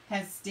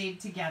has stayed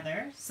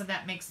together, so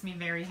that makes me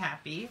very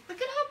happy.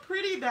 Look at how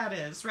pretty that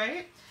is,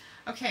 right?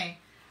 Okay,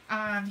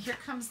 here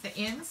comes the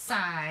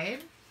inside.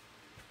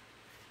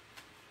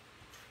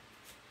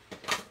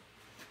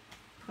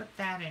 Put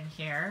that in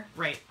here.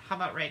 Right, how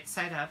about right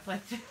side up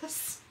like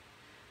this?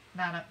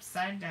 Not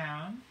upside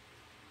down.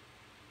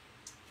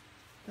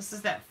 This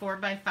is that 4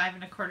 by 5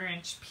 1/4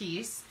 inch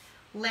piece.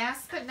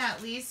 Last but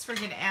not least, we're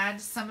going to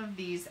add some of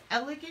these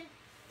elegant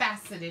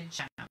faceted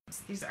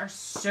gems. These are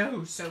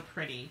so, so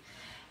pretty.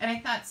 And I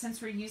thought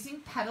since we're using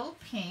petal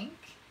pink,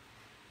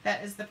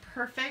 that is the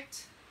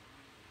perfect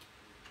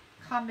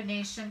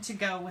combination to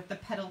go with the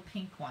petal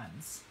pink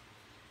ones.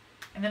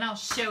 And then I'll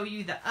show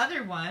you the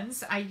other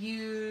ones. I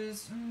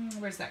use,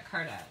 where's that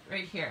card at?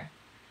 Right here.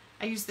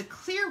 I use the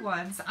clear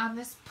ones on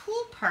this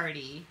pool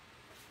party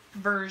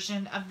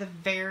version of the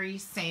very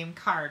same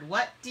card.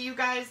 What do you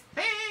guys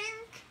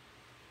think?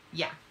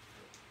 Yeah,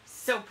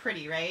 so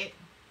pretty, right?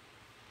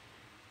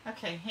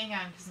 Okay, hang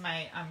on, because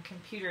my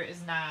computer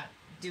is not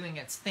doing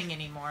its thing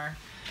anymore.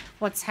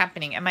 What's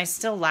happening? Am I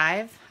still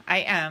live? I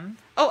am.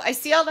 Oh, I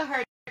see all the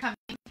hearts coming.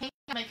 Hang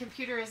on, my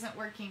computer isn't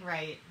working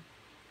right.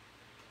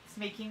 It's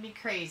making me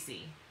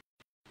crazy.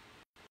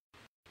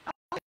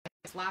 Oh,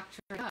 it's locked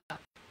her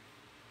up.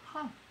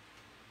 Huh.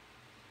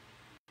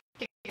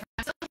 Okay,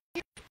 I'm still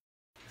here.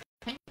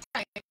 Hang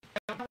tight. I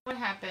don't know what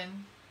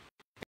happened.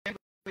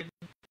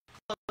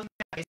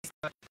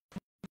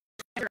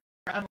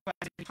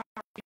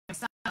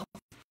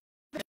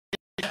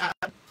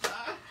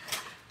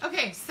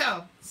 Okay,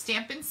 so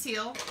Stampin'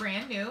 Seal,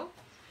 brand new.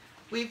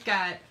 We've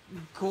got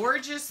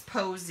gorgeous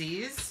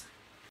posies.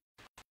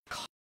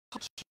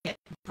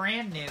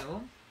 brand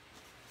new.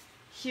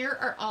 Here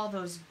are all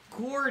those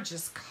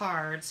gorgeous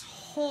cards.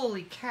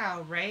 Holy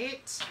cow,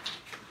 right?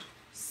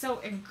 So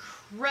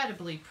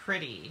incredibly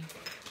pretty.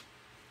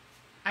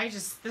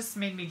 This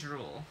made me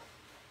drool.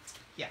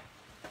 Yeah.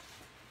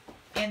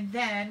 And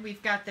then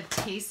we've got the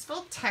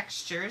Tasteful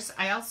Textures.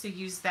 I also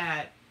used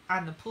that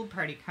on the pool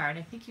party card.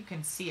 I think you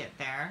can see it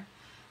there.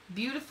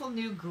 Beautiful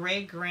new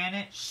gray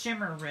granite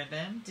shimmer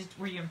ribbon.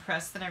 Were you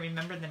impressed that I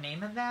remember the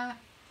name of that?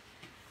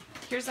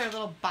 Here's our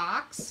little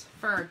box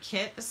for our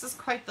kit. This is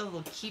quite the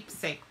little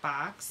keepsake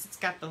box. It's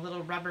got the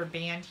little rubber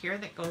band here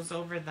that goes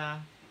over the,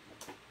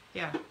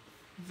 yeah,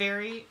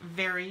 very,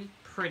 very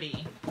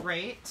pretty,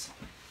 right?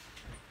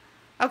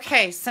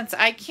 Okay, since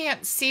I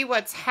can't see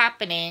what's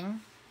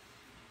happening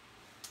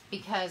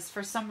because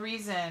for some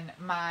reason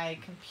my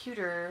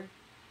computer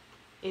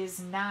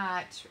is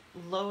not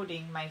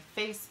loading my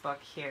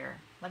Facebook here.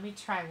 Let me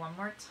try one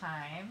more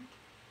time.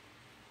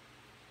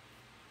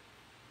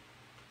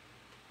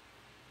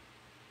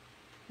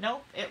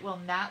 Nope, it will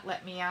not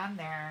let me on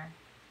there.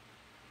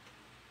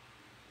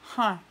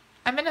 Huh.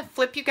 I'm going to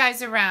flip you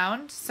guys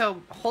around,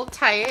 so hold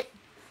tight.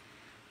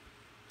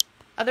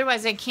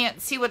 Otherwise, I can't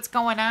see what's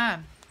going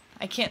on.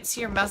 I can't see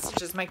your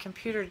messages. My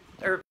computer,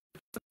 or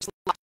oh,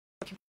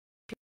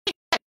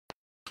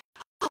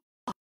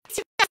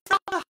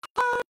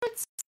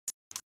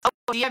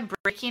 yeah, I'm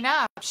breaking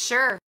up.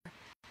 Sure.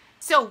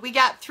 So we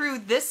got through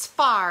this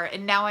far,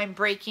 and now I'm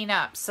breaking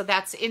up. So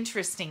that's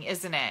interesting,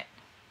 isn't it?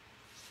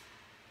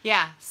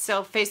 Yeah,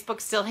 so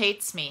Facebook still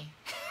hates me.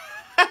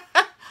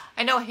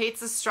 I know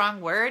hate's a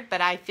strong word,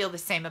 but I feel the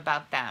same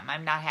about them.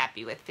 I'm not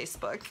happy with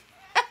Facebook.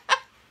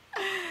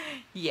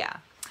 Yeah.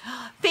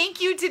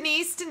 Thank you,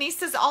 Denise. Denise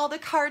says all the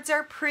cards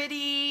are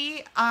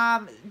pretty.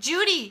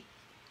 Judy,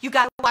 you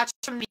got to watch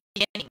from the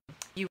beginning.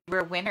 You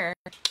were a winner.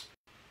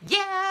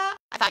 Yeah,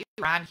 I thought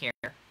you were on here,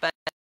 but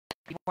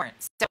you weren't.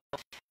 So,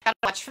 got to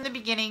watch from the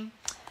beginning.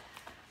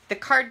 The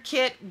card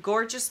kit,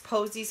 gorgeous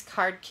Posies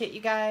card kit, you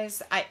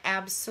guys. I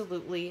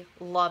absolutely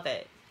love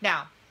it.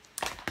 Now,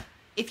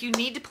 if you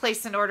need to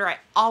place an order, I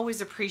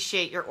always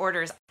appreciate your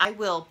orders. I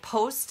will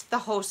post the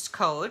host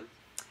code,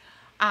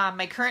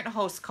 my current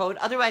host code.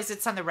 Otherwise,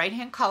 it's on the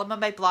right-hand column of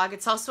my blog.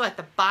 It's also at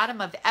the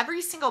bottom of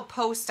every single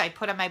post I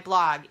put on my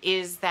blog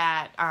is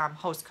that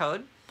host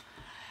code.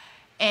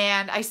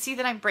 And I see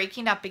that I'm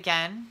breaking up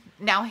again.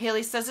 Now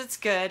Haley says it's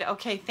good.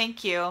 Okay,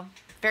 thank you.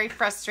 Very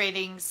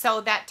frustrating. So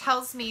that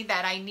tells me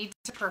that I need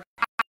to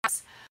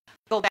perhaps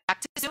go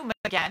back to Zoom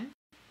again.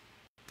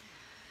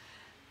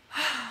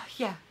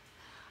 Yeah,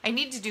 I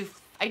need to do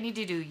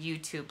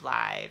YouTube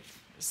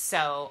Live.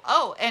 So,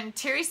 oh, and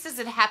Terry says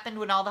it happened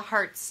when all the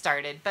hearts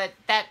started, but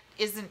that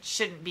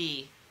shouldn't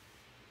be.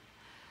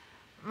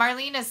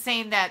 Marlene is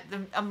saying that the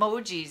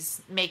emojis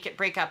make it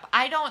break up.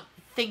 I don't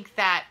think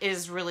that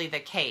is really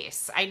the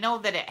case. I know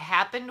that it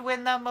happened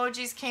when the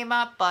emojis came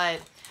up,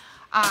 but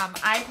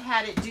I've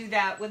had it do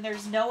that when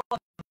there's no emoji.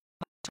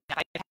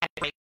 I've had it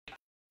break up.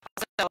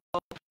 So,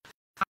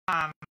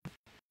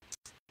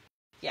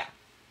 yeah.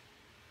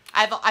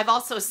 I've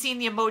also seen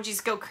the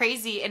emojis go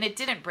crazy and it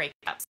didn't break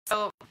up.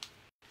 So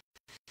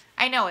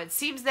I know it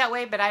seems that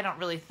way, but I don't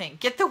really think.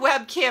 Get the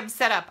webcam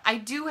set up. I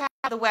do have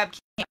the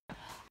webcam.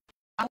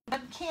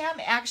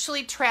 Webcam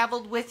actually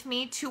traveled with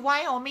me to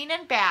Wyoming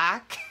and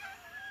back.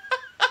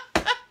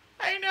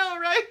 I know,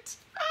 right?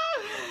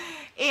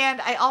 And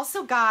I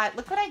also got,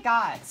 look what I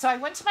got. So I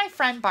went to my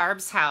friend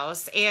Barb's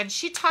house and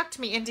she talked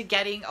me into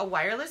getting a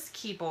wireless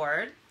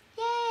keyboard.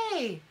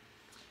 Yay!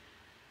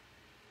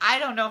 I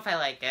don't know if I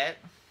like it.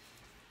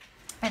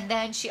 And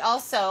then she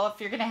also,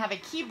 if you're going to have a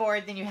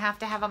keyboard, then you have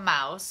to have a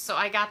mouse. So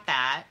I got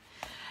that.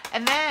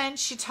 And then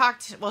she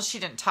talked, well, she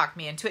didn't talk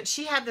me into it.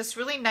 She had this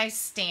really nice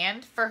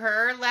stand for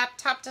her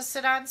laptop to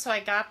sit on. So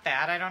I got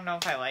that. I don't know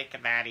if I like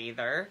that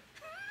either.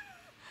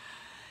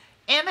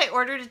 And I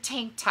ordered a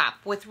tank top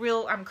with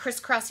real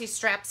crisscrossy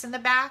straps in the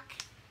back.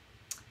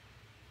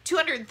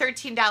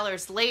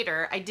 $213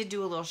 later, I did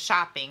do a little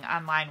shopping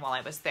online while I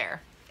was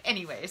there.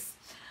 Anyways,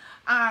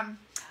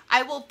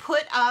 I will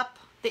put up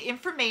the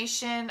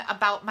information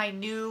about my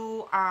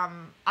new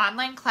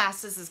online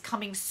classes is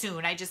coming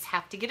soon. I just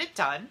have to get it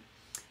done,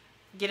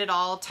 get it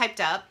all typed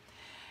up.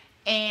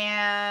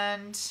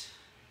 And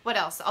what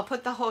else? I'll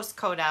put the host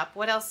code up.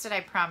 What else did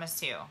I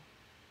promise you?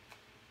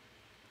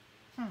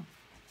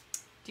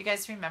 Do you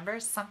guys remember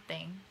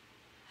something?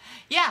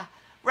 Yeah,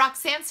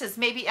 Roxanne says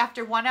maybe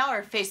after 1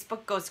 hour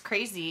Facebook goes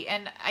crazy.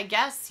 And I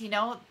guess, you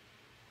know,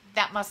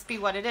 that must be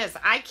what it is.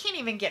 I can't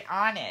even get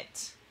on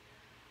it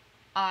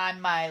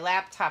on my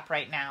laptop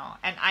right now.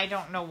 And I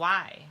don't know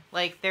why.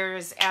 Like, there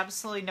is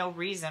absolutely no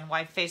reason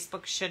why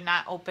Facebook should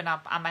not open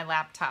up on my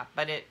laptop.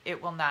 But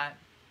it will not.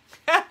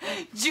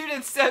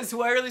 Judith says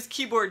wireless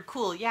keyboard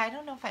cool. Yeah, I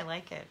don't know if I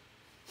like it.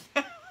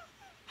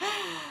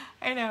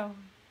 I know.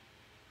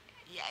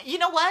 Yeah, you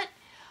know what?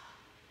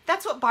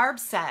 That's what Barb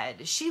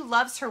said. She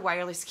loves her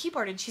wireless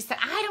keyboard. And she said,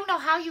 I don't know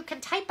how you can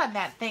type on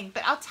that thing.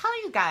 But I'll tell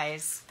you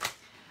guys,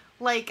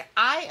 like,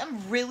 I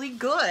am really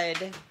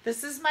good.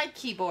 This is my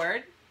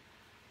keyboard.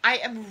 I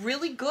am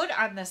really good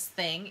on this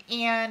thing,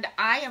 and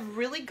I am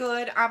really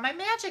good on my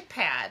magic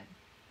pad.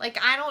 Like,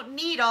 I don't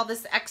need all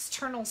this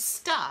external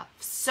stuff.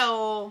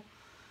 So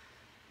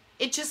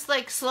it just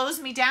like slows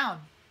me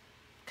down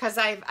because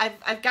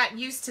I've gotten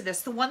used to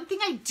this. The one thing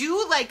I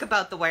do like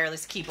about the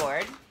wireless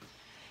keyboard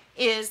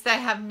is that I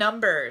have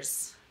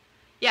numbers.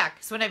 Yeah,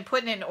 because when I'm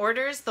putting in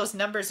orders, those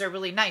numbers are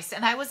really nice.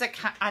 And I was an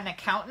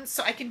accountant,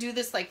 so I can do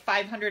this like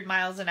 500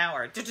 miles an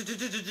hour.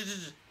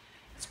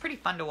 It's pretty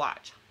fun to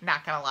watch,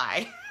 not gonna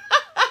lie.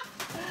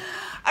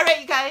 All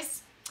right, you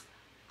guys.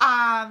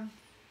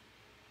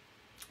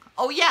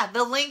 Oh yeah,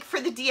 the link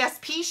for the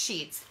DSP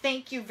sheets.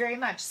 Thank you very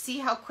much. See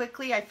how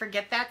quickly I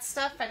forget that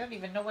stuff? I don't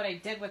even know what I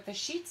did with the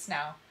sheets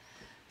now.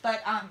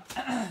 But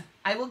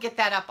I will get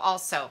that up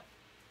also.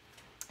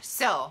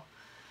 So,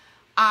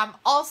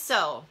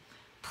 also,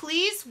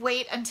 please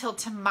wait until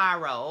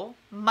tomorrow,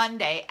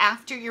 Monday,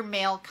 after your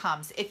mail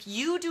comes. If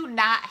you do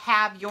not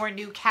have your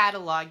new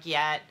catalog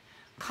yet,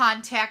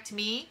 contact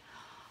me.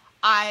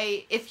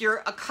 If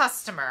you're a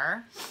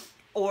customer,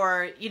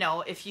 or, you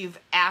know, if you've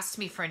asked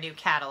me for a new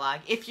catalog,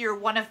 if you're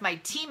one of my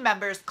team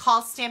members,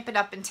 call Stampin'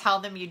 Up! And tell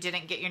them you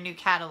didn't get your new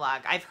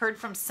catalog. I've heard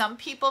from some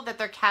people that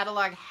their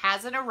catalog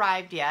hasn't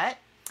arrived yet.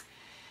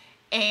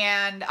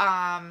 And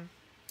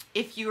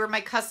if you are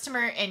my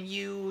customer and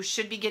you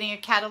should be getting a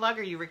catalog,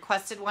 or you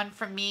requested one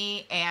from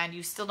me and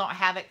you still don't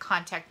have it,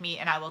 contact me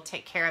and I will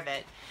take care of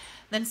it.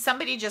 Then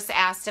somebody just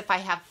asked if I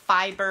have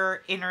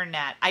fiber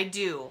internet. I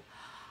do.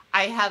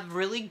 I have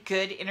really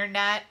good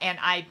internet, and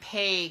I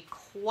pay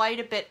quite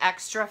a bit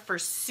extra for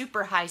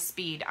super high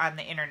speed on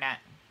the internet.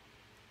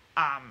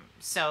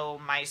 So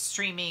my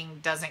streaming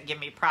doesn't give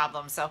me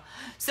problems.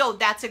 So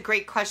that's a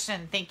great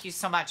question. Thank you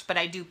so much. But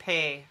I do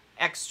pay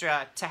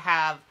extra to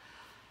have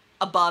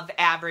above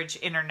average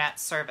internet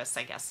service,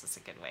 I guess is a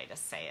good way to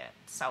say it.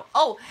 So,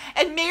 oh,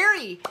 and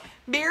Mary,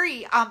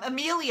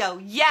 Emilio,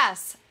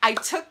 yes, I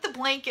took the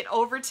blanket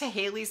over to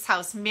Haley's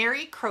house.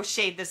 Mary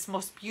crocheted this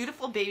most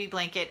beautiful baby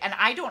blanket, and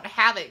I don't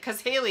have it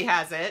because Haley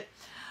has it.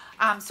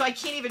 So I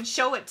can't even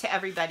show it to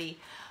everybody,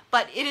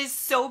 but it is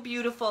so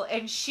beautiful,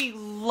 and she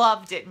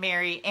loved it,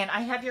 Mary. And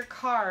I have your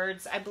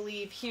cards, I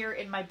believe, here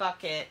in my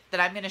bucket that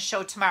I'm going to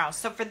show tomorrow.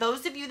 So for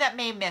those of you that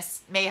may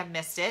have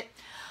missed it,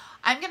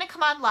 I'm going to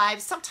come on live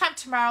sometime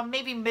tomorrow,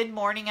 maybe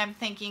mid-morning. I'm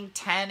thinking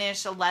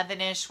 10-ish,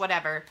 11-ish,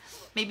 whatever,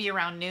 maybe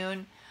around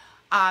noon.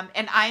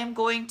 And I am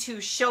going to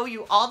show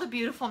you all the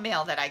beautiful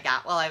mail that I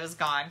got while I was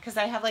gone, because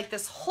I have like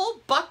this whole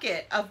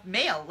bucket of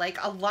mail, like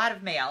a lot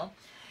of mail.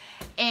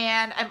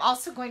 And I'm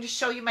also going to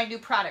show you my new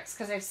products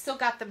because I've still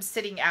got them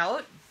sitting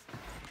out.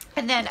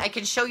 And then I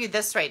can show you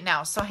this right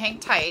now. So hang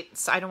tight.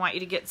 So I don't want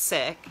you to get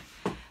sick.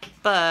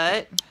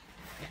 But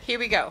here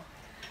we go.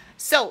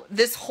 So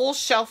this whole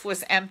shelf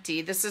was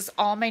empty. This is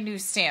all my new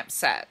stamp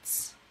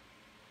sets.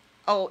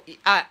 Oh,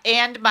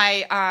 and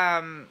my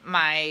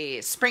my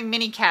spring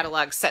mini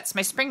catalog sets.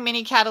 My spring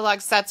mini catalog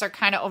sets are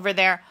kind of over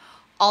there.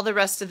 All the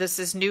rest of this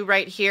is new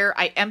right here.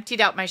 I emptied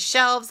out my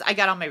shelves. I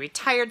got all my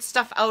retired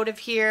stuff out of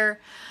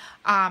here.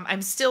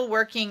 I'm still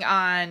working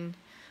on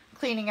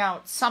cleaning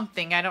out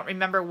something. I don't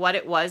remember what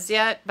it was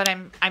yet, but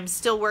I'm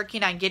still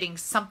working on getting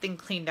something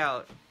cleaned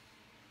out.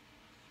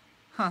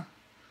 Huh.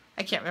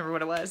 I can't remember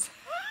what it was.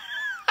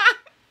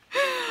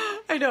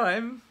 I know,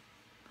 I'm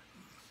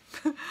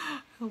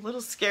a little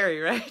scary,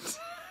 right?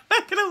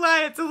 Not gonna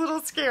lie, it's a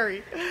little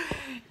scary.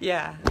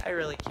 Yeah, I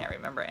really can't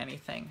remember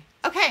anything.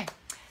 Okay,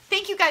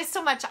 thank you guys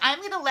so much.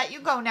 I'm gonna let you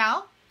go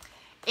now.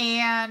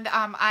 And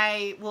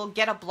I will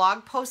get a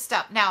blog post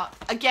up. Now,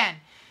 again,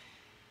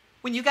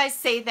 when you guys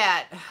say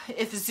that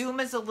if Zoom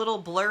is a little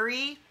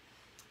blurry,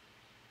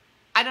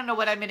 I don't know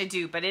what I'm going to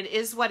do, but it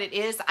is what it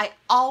is. I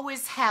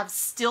always have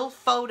still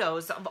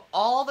photos of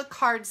all the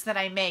cards that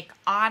I make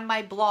on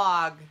my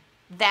blog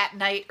that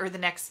night or the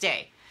next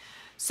day.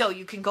 So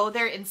you can go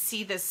there and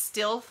see the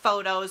still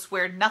photos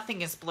where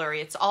nothing is blurry.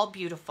 It's all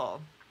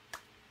beautiful.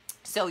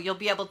 So you'll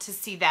be able to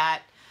see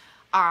that.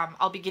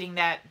 I'll be getting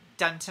that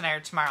done tonight or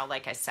tomorrow,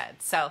 like I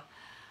said. So,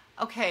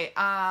 okay,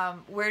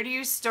 where do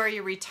you store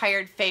your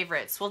retired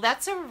favorites? Well,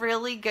 that's a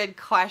really good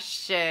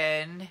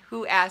question.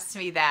 Who asked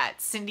me that?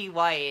 Cindy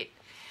White.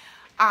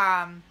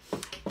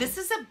 This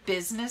is a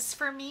business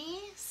for me,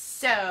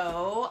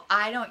 so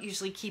I don't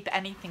usually keep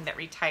anything that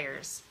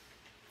retires.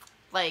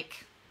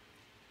 Like,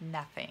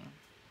 nothing.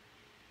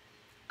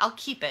 I'll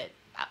keep it.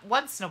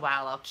 Once in a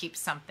while, I'll keep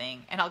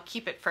something, and I'll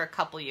keep it for a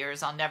couple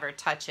years. I'll never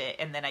touch it,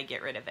 and then I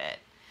get rid of it.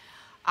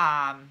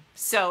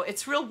 So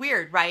it's real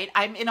weird, right?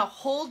 I'm in a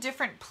whole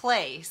different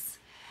place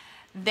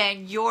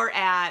than you're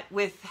at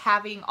with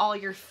having all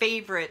your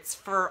favorites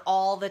for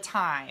all the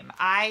time.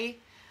 I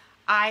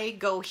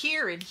go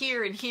here and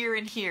here and here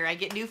and here. I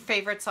get new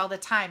favorites all the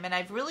time, and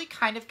I've really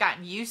kind of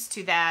gotten used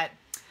to that.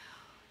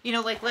 You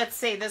know, like let's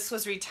say this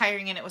was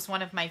retiring and it was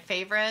one of my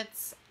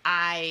favorites.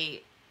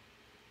 I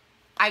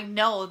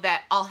know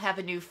that I'll have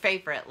a new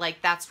favorite.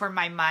 Like that's where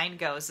my mind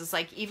goes. It's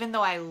like, even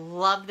though I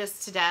love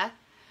this to death,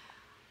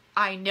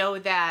 I know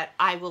that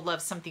I will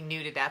love something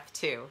new to death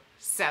too.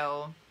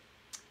 So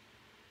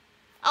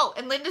Oh,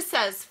 and Linda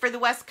says, for the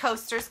West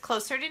Coasters,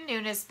 closer to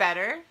noon is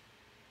better.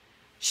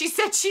 She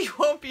said she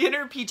won't be in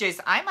her PJs.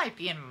 I might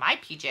be in my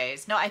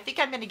PJs. No, I think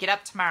I'm going to get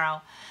up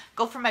tomorrow,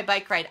 go for my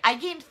bike ride. I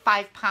gained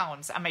 5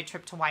 pounds on my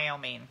trip to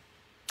Wyoming.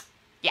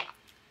 Yeah,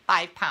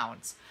 5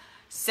 pounds.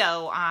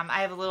 So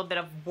I have a little bit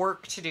of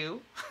work to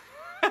do.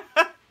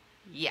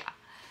 Yeah.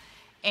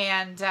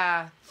 And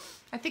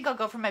I think I'll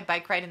go for my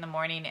bike ride in the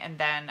morning, and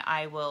then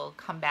I will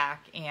come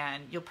back,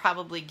 and you'll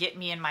probably get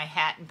me in my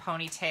hat and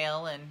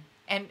ponytail,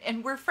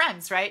 and we're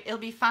friends, right? It'll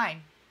be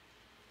fine.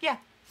 Yeah.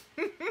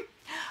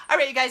 All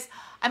right, you guys,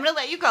 I'm going to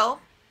let you go.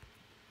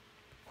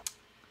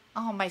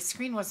 Oh, my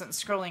screen wasn't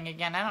scrolling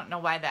again. I don't know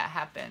why that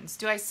happens.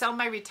 Do I sell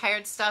my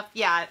retired stuff?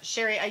 Yeah,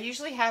 Sherry, I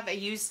usually have a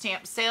used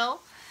stamp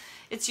sale.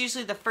 It's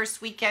usually the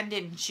first weekend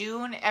in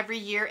June every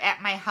year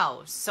at my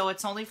house. So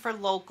it's only for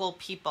local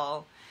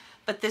people.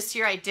 But this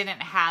year I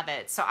didn't have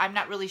it. So I'm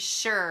not really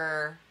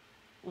sure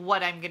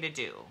what I'm going to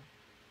do.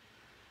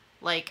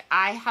 Like,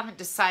 I haven't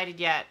decided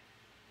yet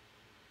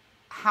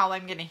how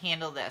I'm going to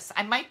handle this.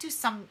 I might do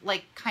some,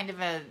 like, kind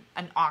of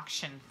an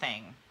auction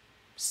thing.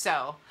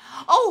 So,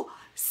 oh,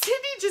 Cindy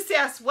just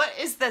asked, what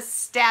is the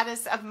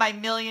status of my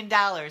 $1 million?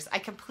 I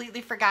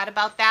completely forgot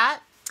about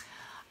that.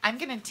 I'm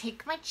going to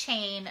take my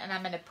chain and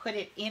I'm going to put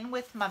it in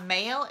with my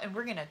mail, and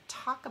we're going to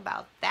talk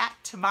about that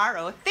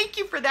tomorrow. Thank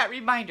you for that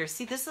reminder.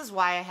 See, this is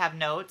why I have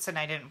notes and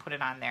I didn't put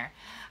it on there.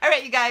 All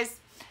right, you guys,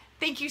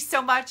 thank you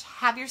so much.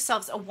 Have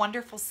yourselves a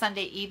wonderful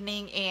Sunday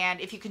evening.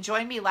 And if you can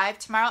join me live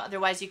tomorrow,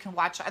 otherwise you can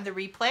watch on the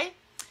replay.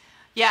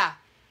 Yeah,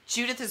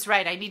 Judith is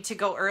right. I need to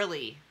go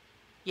early.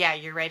 Yeah,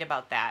 you're right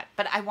about that.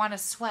 But I want to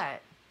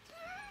sweat.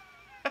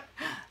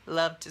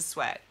 Love to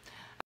sweat.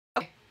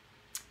 Okay.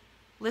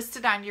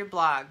 Listed on your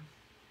blog.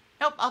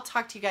 Nope, I'll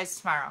talk to you guys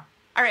tomorrow.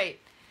 All right.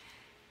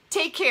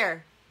 Take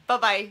care.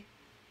 Bye-bye.